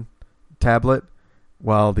one tablet,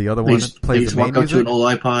 while the other one plays the main music. Walk up to an old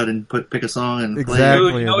iPod and pick a song and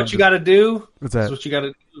exactly. play. Dude, you know what you got to do? What's that? That's what you got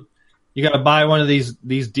to do. You got to buy one of these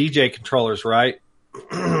DJ controllers, right?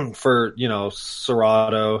 For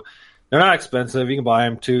Serato. They're not expensive. You can buy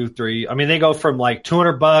them 2, 3. I mean, they go from like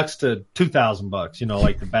 $200 to $2,000.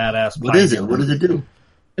 Like the badass. What is it? What does it do?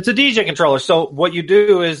 It's a DJ controller. So what you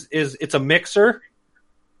do is it's a mixer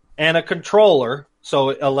and a controller.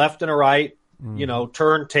 So a left and a right,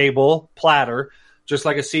 turntable, platter, just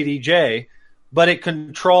like a CDJ, but it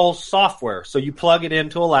controls software. So you plug it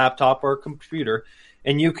into a laptop or a computer,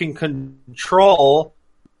 and you can control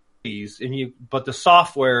these. But the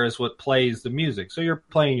software is what plays the music. So you're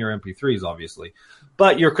playing your MP3s, obviously,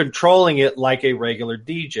 but you're controlling it like a regular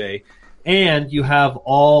DJ, and you have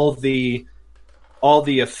all the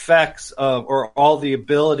effects or all the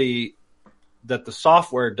ability that the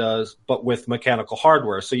software does, but with mechanical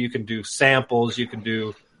hardware. So you can do samples, you can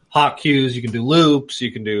do hot cues, you can do loops,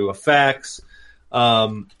 you can do effects,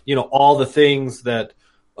 all the things that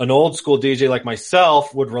an old school DJ like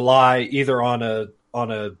myself would rely either on a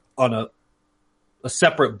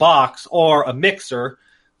separate box or a mixer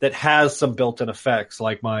that has some built-in effects.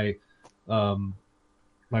 Like my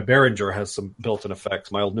Behringer has some built-in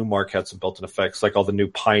effects. My old Newmark had some built-in effects. Like all the new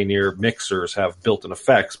Pioneer mixers have built-in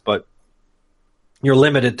effects, but you're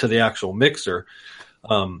limited to the actual mixer.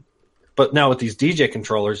 But now with these DJ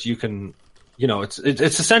controllers, you can, it's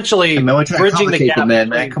essentially bridging the gap.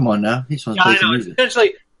 Man, come on now. He's supposed to play some music.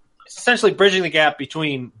 It's essentially bridging the gap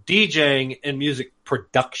between DJing and music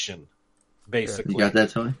production, basically. You got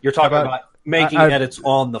that, Tony? You're talking about making edits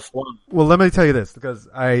on the fly. Well, let me tell you this, because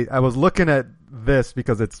I was looking at this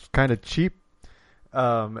because it's kind of cheap,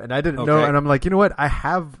 And I didn't know, and I'm like, you know what? I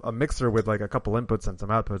have a mixer with like a couple inputs and some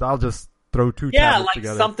outputs. I'll just throw two tablets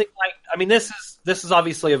together. Something like, I mean, this is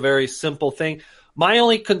obviously a very simple thing. My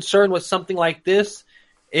only concern with something like this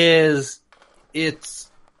is it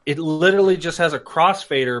literally just has a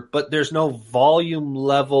crossfader, but there's no volume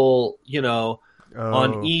level,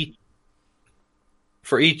 on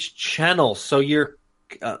for each channel. So you're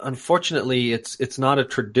unfortunately it's not a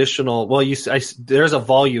traditional. Well, there's a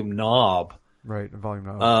volume knob, right? A volume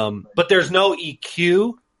knob, but there's no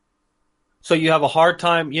EQ. So you have a hard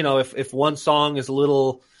time, if one song is a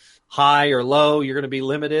little high or low, you're going to be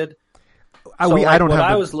limited. I don't have.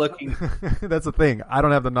 I was looking. That's the thing. I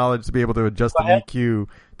don't have the knowledge to be able to adjust an EQ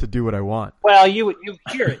to do what I want. Well, you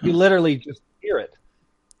hear it. You literally just hear it.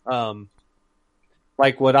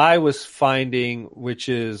 Like what I was finding, which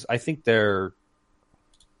is, I think they're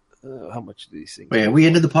how much do these things? Wait, are we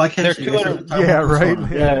into the podcast? They're 200. Yeah, right.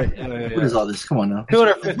 Yeah. What is all this? Come on now.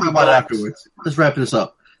 250. Talk about it afterwards. Let's wrap this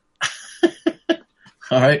up.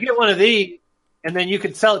 All right. You get one of these, and then you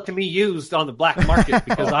can sell it to me used on the black market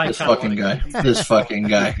because I this fucking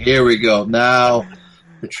guy. Here we go. Now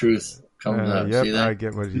the truth comes out. Yep, see that? I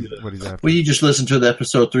get what he's after. Well, you just listened to the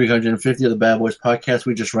episode 350 of the Bad Boys podcast.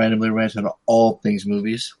 We just randomly ranted on all things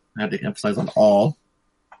movies. I had to emphasize on all.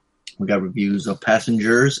 We got reviews of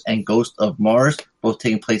Passengers and Ghost of Mars, both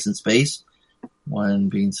taking place in space. One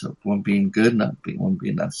being good, one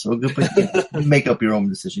being not so good. But you make up your own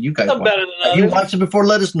decision. You guys watch it. If you watched it before,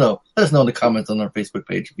 let us know. Let us know in the comments on our Facebook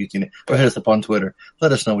page if you've seen it, or hit us up on Twitter.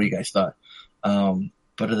 Let us know what you guys thought. But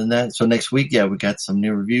other than that, so next week, we got some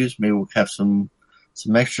new reviews. Maybe we'll have some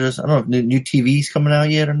extras. I don't know if new TV's coming out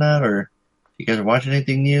yet or not, or if you guys are watching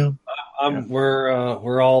anything new.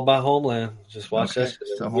 We're all about Homeland. Just watch that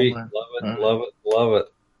every week. Love it.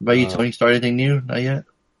 What about you, Tony? Start anything new? Not yet?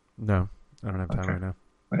 No, I don't have time right now.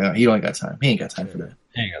 Yeah, he don't got time. He ain't got time for that.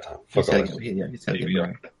 He ain't got time. He's gotta get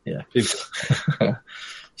married. Yeah.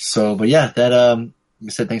 So, but yeah, that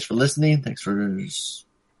we said thanks for listening. Thanks for listen.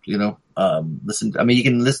 I mean, you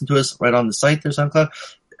can listen to us right on the site there, SoundCloud.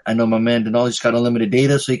 I know my man Denali just got unlimited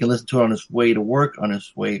data, so he can listen to it on his way to work, on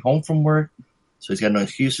his way home from work. So he's got no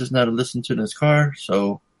excuses now to listen to it in his car.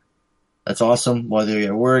 So that's awesome. Whether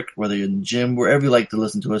you're at work, whether you're in the gym, wherever you like to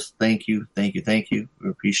listen to us, thank you. We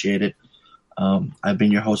appreciate it. I've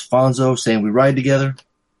been your host, Fonzo, saying we ride together.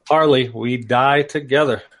 Harley, we die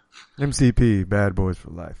together. MCP, Bad Boys for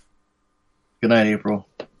Life. Good night, April.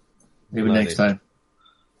 Maybe next time.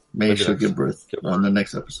 Maybe she'll give birth on the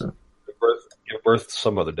next episode. Give birth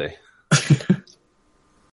some other day.